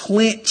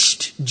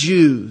clenched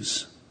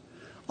Jews,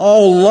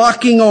 all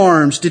locking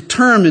arms,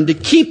 determined to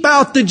keep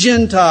out the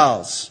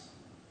Gentiles.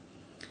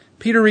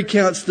 Peter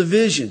recounts the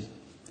vision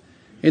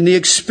and the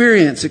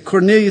experience at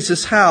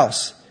Cornelius'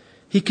 house.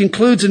 He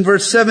concludes in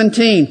verse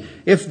 17,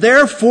 "If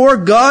therefore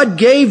God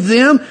gave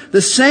them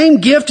the same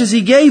gift as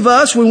He gave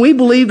us when we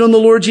believed on the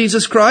Lord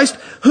Jesus Christ,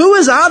 who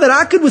is I that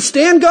I could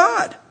withstand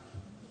God?"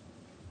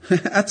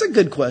 That's a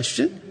good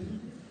question.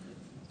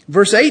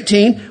 Verse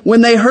 18,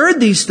 "When they heard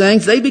these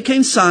things, they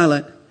became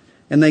silent,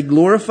 and they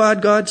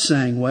glorified God,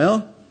 saying,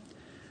 well,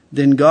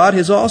 then God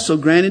has also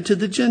granted to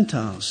the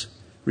Gentiles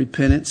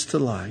repentance to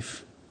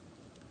life."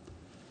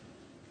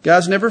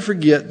 Guys, never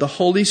forget, the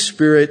Holy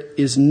Spirit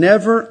is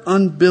never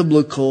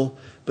unbiblical,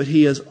 but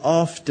He is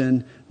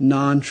often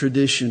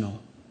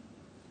non-traditional.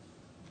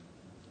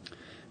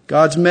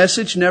 God's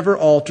message never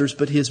alters,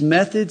 but His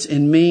methods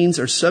and means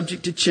are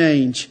subject to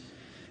change.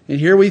 And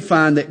here we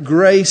find that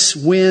grace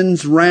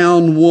wins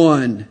round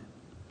one.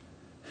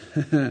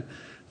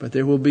 But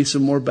there will be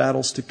some more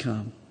battles to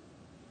come.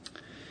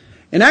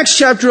 In Acts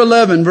chapter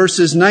 11,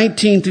 verses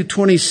 19 through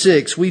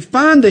 26, we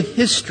find the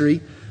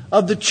history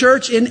of the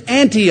church in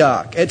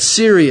Antioch at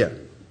Syria.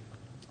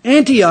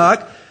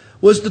 Antioch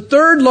was the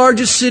third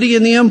largest city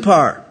in the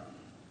empire.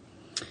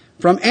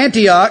 From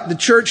Antioch, the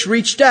church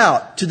reached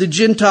out to the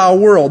Gentile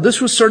world.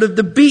 This was sort of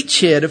the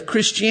beachhead of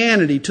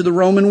Christianity to the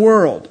Roman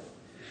world.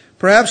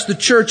 Perhaps the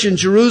church in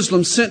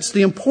Jerusalem sensed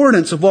the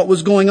importance of what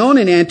was going on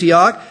in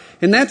Antioch,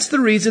 and that's the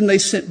reason they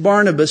sent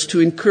Barnabas to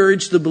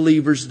encourage the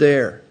believers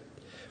there.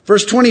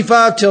 Verse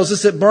 25 tells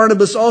us that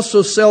Barnabas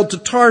also sailed to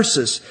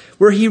Tarsus,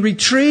 where he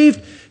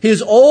retrieved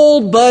his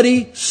old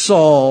buddy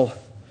Saul.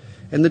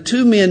 And the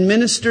two men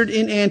ministered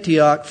in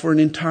Antioch for an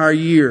entire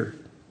year.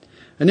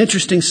 An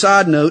interesting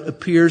side note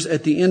appears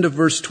at the end of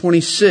verse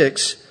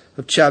 26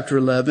 of chapter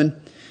 11.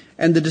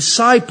 And the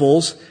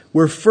disciples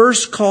were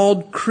first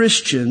called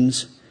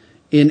Christians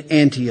in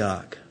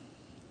Antioch.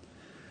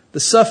 The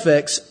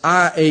suffix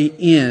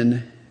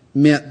 "ian"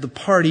 meant the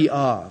party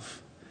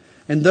of.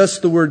 And thus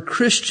the word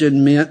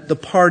Christian meant the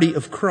party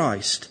of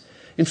Christ.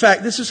 In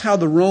fact, this is how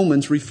the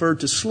Romans referred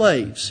to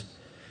slaves.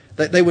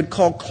 That they would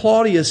call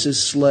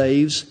Claudius's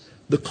slaves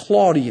the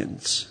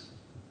Claudians,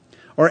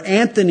 or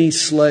Anthony's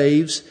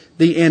slaves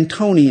the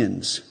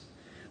Antonians.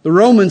 The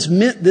Romans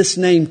meant this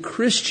name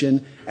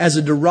Christian as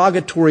a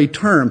derogatory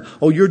term.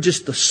 Oh, you're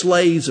just the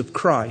slaves of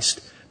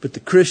Christ. But the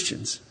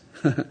Christians,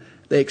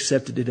 they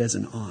accepted it as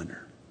an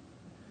honor.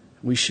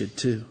 We should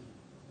too.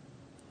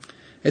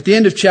 At the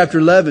end of chapter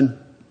 11,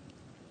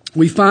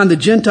 we find the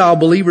Gentile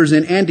believers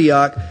in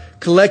Antioch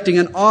collecting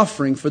an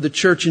offering for the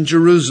church in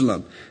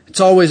Jerusalem. It's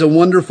always a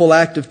wonderful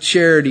act of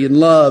charity and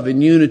love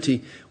and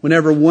unity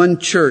whenever one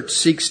church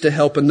seeks to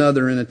help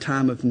another in a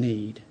time of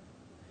need.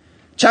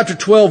 Chapter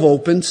 12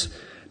 opens,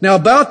 "Now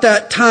about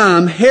that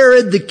time,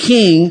 Herod the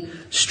king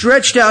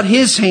stretched out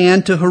his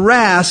hand to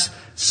harass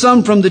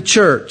some from the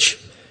church.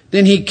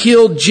 Then he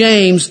killed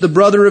James, the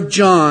brother of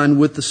John,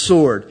 with the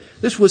sword."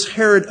 This was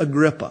Herod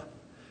Agrippa,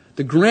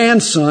 the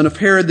grandson of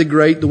Herod the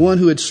Great, the one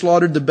who had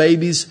slaughtered the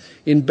babies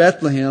in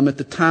Bethlehem at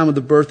the time of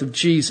the birth of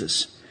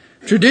Jesus.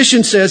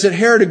 Tradition says that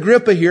Herod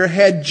Agrippa here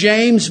had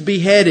James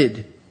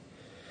beheaded.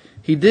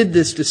 He did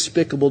this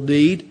despicable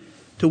deed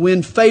to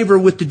win favor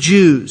with the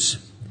Jews.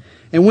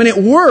 And when it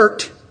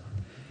worked,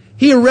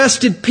 he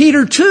arrested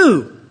Peter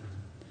too.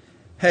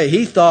 Hey,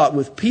 he thought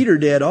with Peter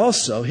dead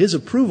also, his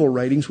approval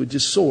ratings would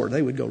just soar.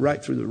 They would go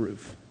right through the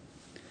roof.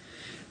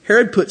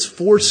 Herod puts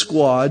 4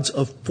 squads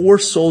of 4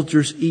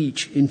 soldiers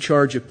each in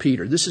charge of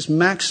Peter. This is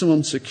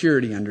maximum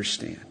security,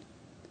 understand.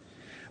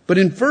 But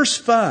in verse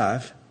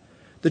 5,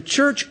 the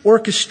church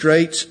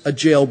orchestrates a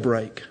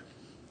jailbreak.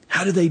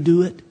 How do they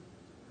do it?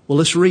 Well,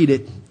 let's read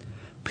it.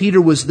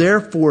 "Peter was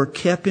therefore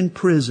kept in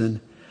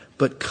prison,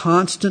 but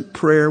constant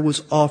prayer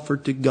was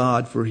offered to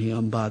God for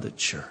him by the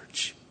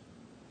church."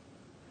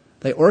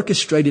 They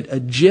orchestrated a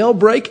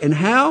jailbreak, and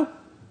how?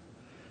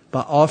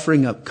 By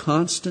offering up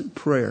constant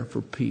prayer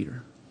for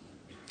Peter.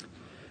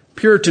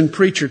 Puritan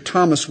preacher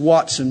Thomas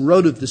Watson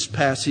wrote of this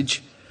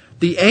passage,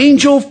 "The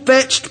angel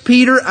fetched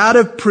Peter out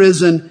of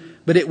prison,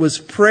 but it was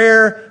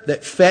prayer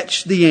that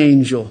fetched the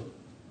angel."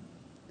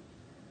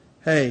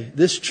 Hey,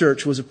 this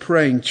church was a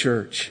praying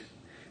church.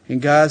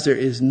 And guys, there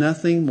is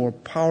nothing more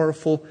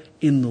powerful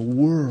in the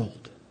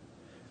world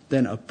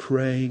than a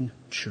praying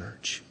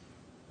church.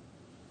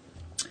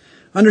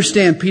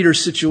 Understand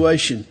Peter's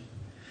situation.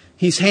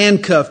 He's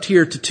handcuffed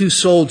here to 2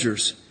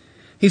 soldiers.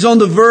 He's on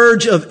the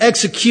verge of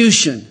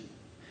execution.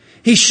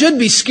 He should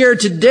be scared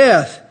to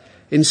death.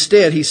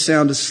 Instead, he's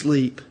sound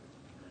asleep.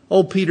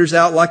 Old Peter's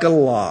out like a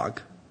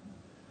log.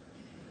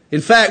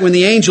 In fact, when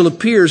the angel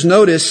appears,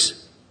 notice,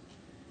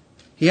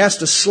 he has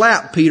to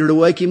slap Peter to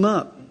wake him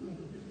up.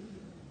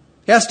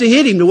 He has to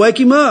hit him to wake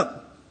him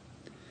up.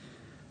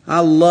 I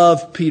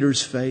love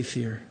Peter's faith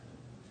here.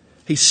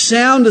 He's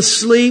sound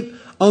asleep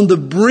on the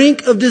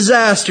brink of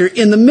disaster,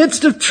 in the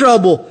midst of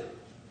trouble.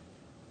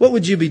 What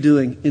would you be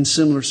doing in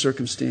similar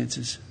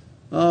circumstances?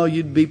 Oh,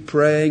 you'd be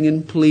praying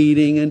and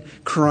pleading and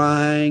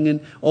crying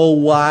and, "Oh,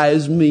 why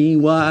is me,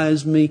 why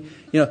is me?"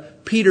 You know,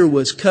 Peter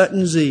was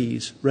cutting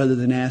Z's rather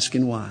than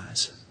asking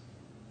whys.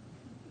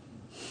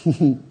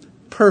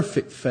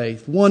 Perfect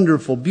faith,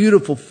 wonderful,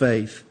 beautiful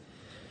faith.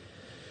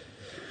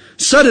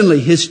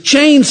 Suddenly, his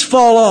chains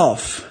fall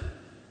off.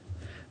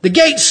 The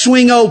gates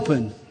swing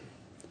open.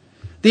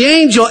 The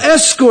angel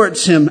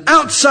escorts him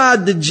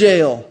outside the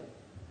jail.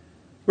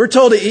 We're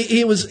told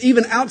he was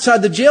even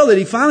outside the jail that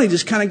he finally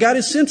just kind of got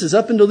his senses.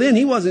 Up until then,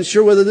 he wasn't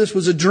sure whether this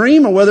was a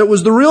dream or whether it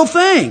was the real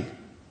thing.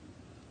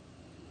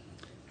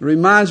 It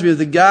reminds me of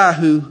the guy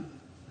who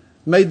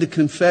made the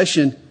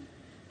confession,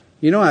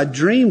 "You know, I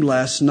dreamed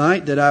last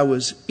night that I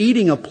was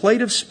eating a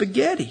plate of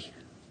spaghetti.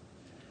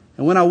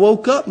 And when I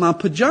woke up, my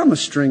pajama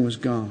string was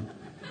gone."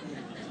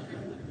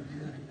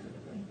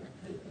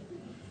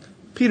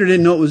 Peter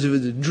didn't know if it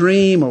was a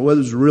dream or whether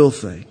it was a real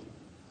thing.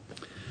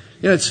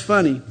 You know, it's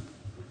funny.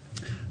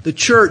 The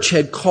church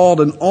had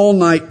called an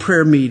all-night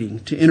prayer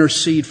meeting to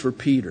intercede for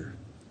Peter.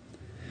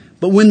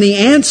 But when the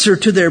answer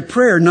to their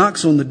prayer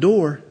knocks on the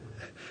door,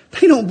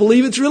 they don't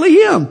believe it's really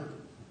him.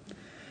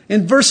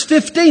 In verse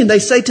 15, they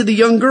say to the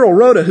young girl,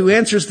 Rhoda, who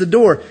answers the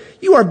door,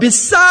 "You are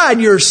beside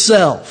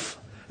yourself."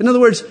 In other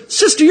words,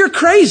 "Sister, you're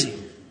crazy."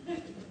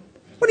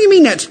 What do you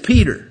mean that's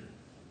Peter?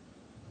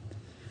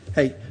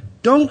 Hey,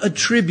 don't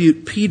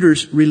attribute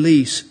Peter's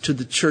release to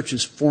the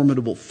church's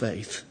formidable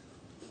faith.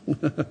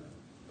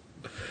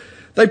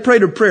 They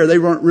prayed a prayer they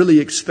weren't really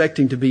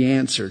expecting to be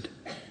answered.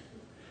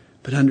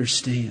 But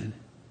understand,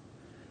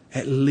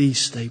 at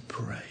least they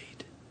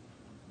prayed.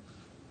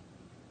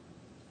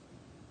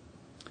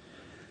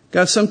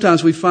 God,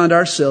 sometimes we find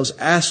ourselves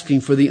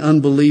asking for the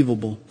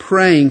unbelievable,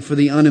 praying for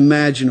the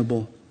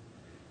unimaginable.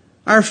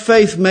 Our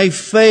faith may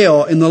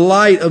fail in the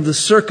light of the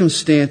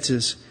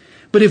circumstances.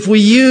 But if we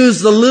use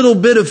the little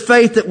bit of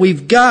faith that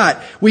we've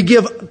got, we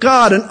give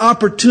God an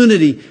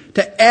opportunity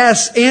to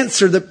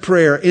answer the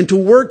prayer and to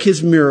work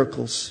His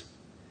miracles.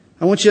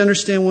 I want you to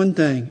understand one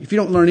thing. If you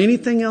don't learn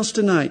anything else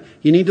tonight,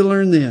 you need to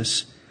learn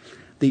this.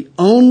 The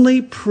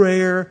only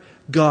prayer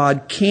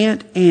God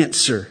can't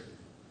answer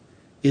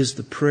is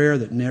the prayer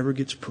that never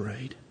gets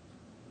prayed.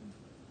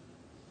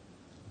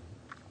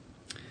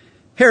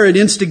 Herod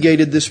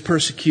instigated this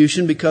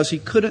persecution because he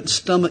couldn't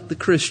stomach the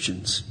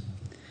Christians.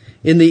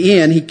 In the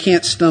end, he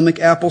can't stomach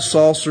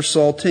applesauce or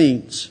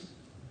saltines.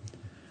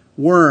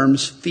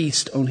 Worms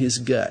feast on his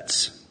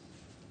guts.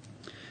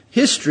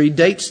 History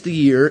dates the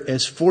year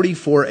as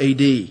 44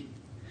 AD.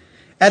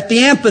 at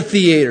the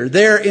amphitheater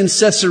there in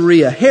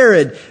Caesarea.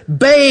 Herod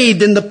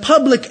bathed in the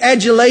public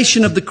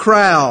adulation of the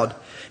crowd.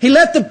 He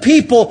let the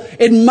people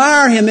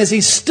admire him as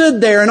he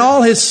stood there in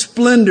all his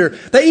splendor.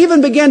 They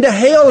even began to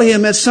hail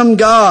him as some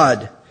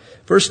god.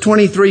 Verse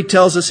 23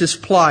 tells us his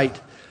plight.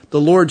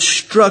 The Lord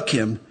struck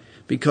him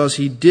because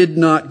he did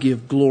not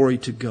give glory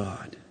to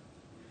God.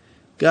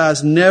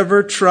 Guys,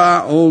 never try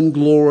on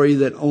glory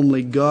that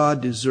only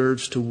God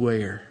deserves to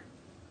wear.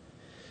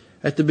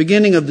 At the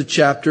beginning of the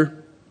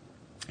chapter,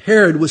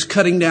 Herod was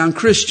cutting down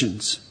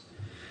Christians,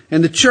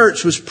 and the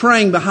church was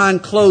praying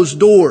behind closed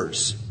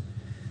doors.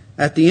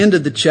 At the end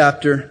of the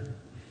chapter,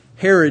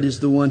 Herod is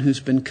the one who's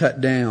been cut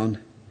down.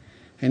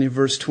 And in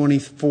verse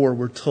 24,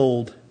 we're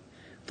told,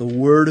 the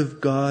word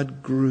of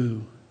God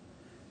grew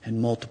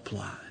and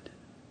multiplied.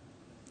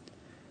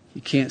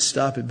 You can't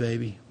stop it,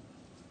 baby.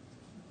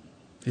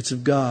 It's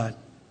of God.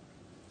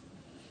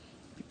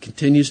 It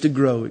continues to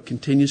grow. It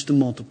continues to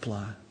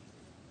multiply.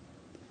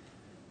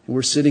 And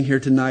we're sitting here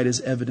tonight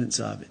as evidence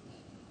of it.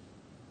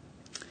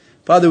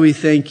 Father, we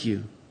thank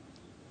you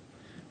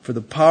for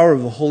the power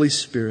of the Holy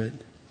Spirit,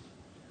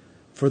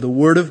 for the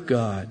Word of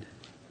God,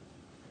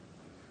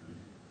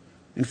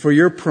 and for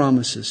your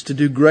promises to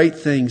do great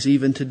things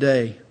even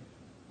today.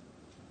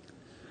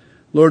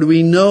 Lord,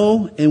 we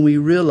know and we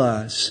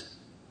realize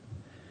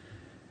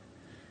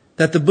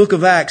that the book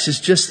of Acts is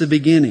just the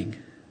beginning.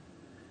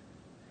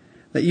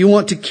 That you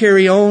want to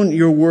carry on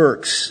your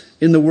works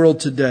in the world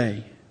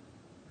today.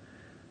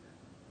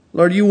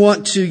 Lord, you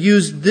want to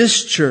use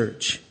this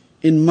church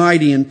in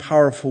mighty and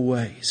powerful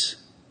ways.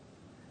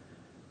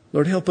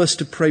 Lord, help us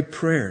to pray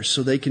prayers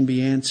so they can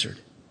be answered.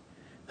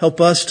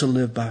 Help us to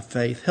live by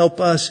faith.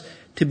 Help us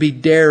to be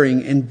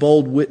daring and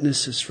bold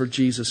witnesses for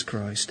Jesus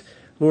Christ.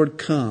 Lord,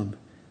 come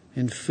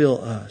and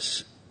fill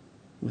us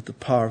with the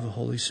power of the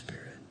Holy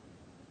Spirit.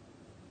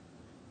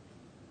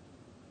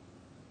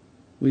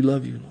 We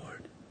love you,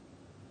 Lord.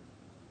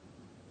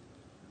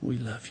 We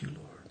love you,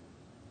 Lord.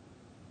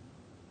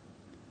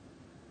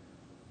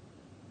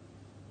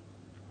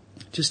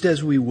 Just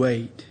as we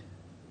wait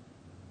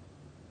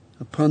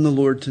upon the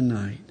Lord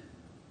tonight,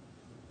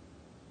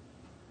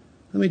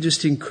 let me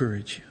just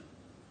encourage you.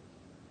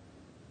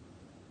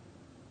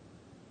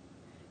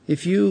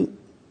 If you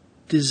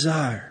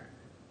desire,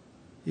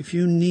 if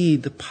you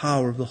need the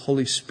power of the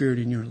Holy Spirit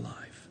in your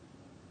life,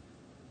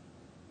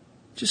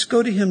 just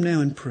go to Him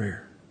now in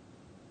prayer.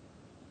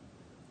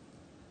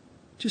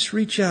 Just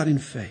reach out in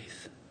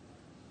faith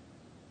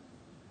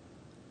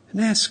and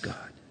ask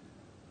God,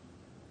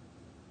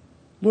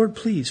 Lord,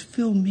 please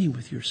fill me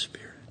with your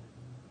Spirit.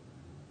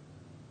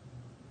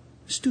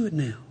 Just do it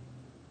now.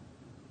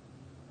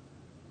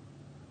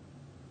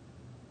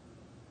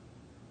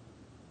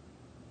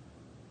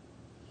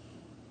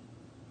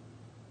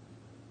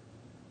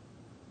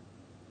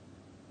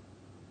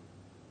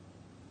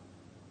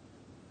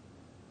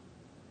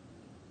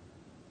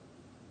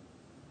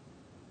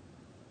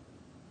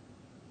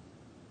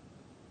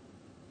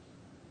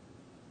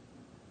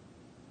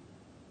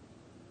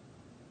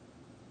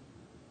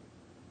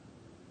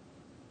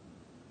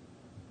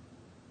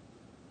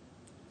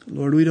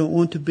 Lord, we don't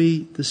want to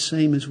be the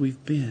same as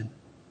we've been.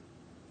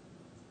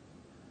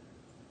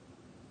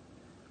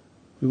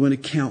 We want to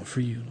count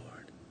for you,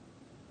 Lord.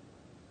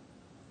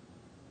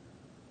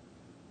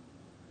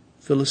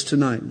 Fill us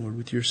tonight, Lord,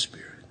 with your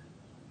Spirit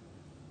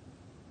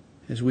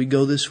as we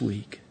go this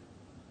week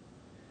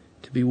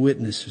to be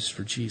witnesses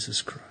for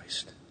Jesus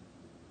Christ.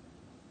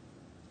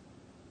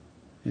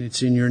 And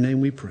it's in your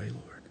name we pray,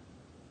 Lord.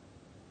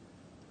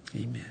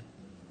 Amen.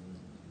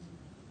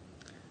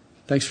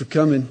 Thanks for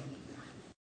coming.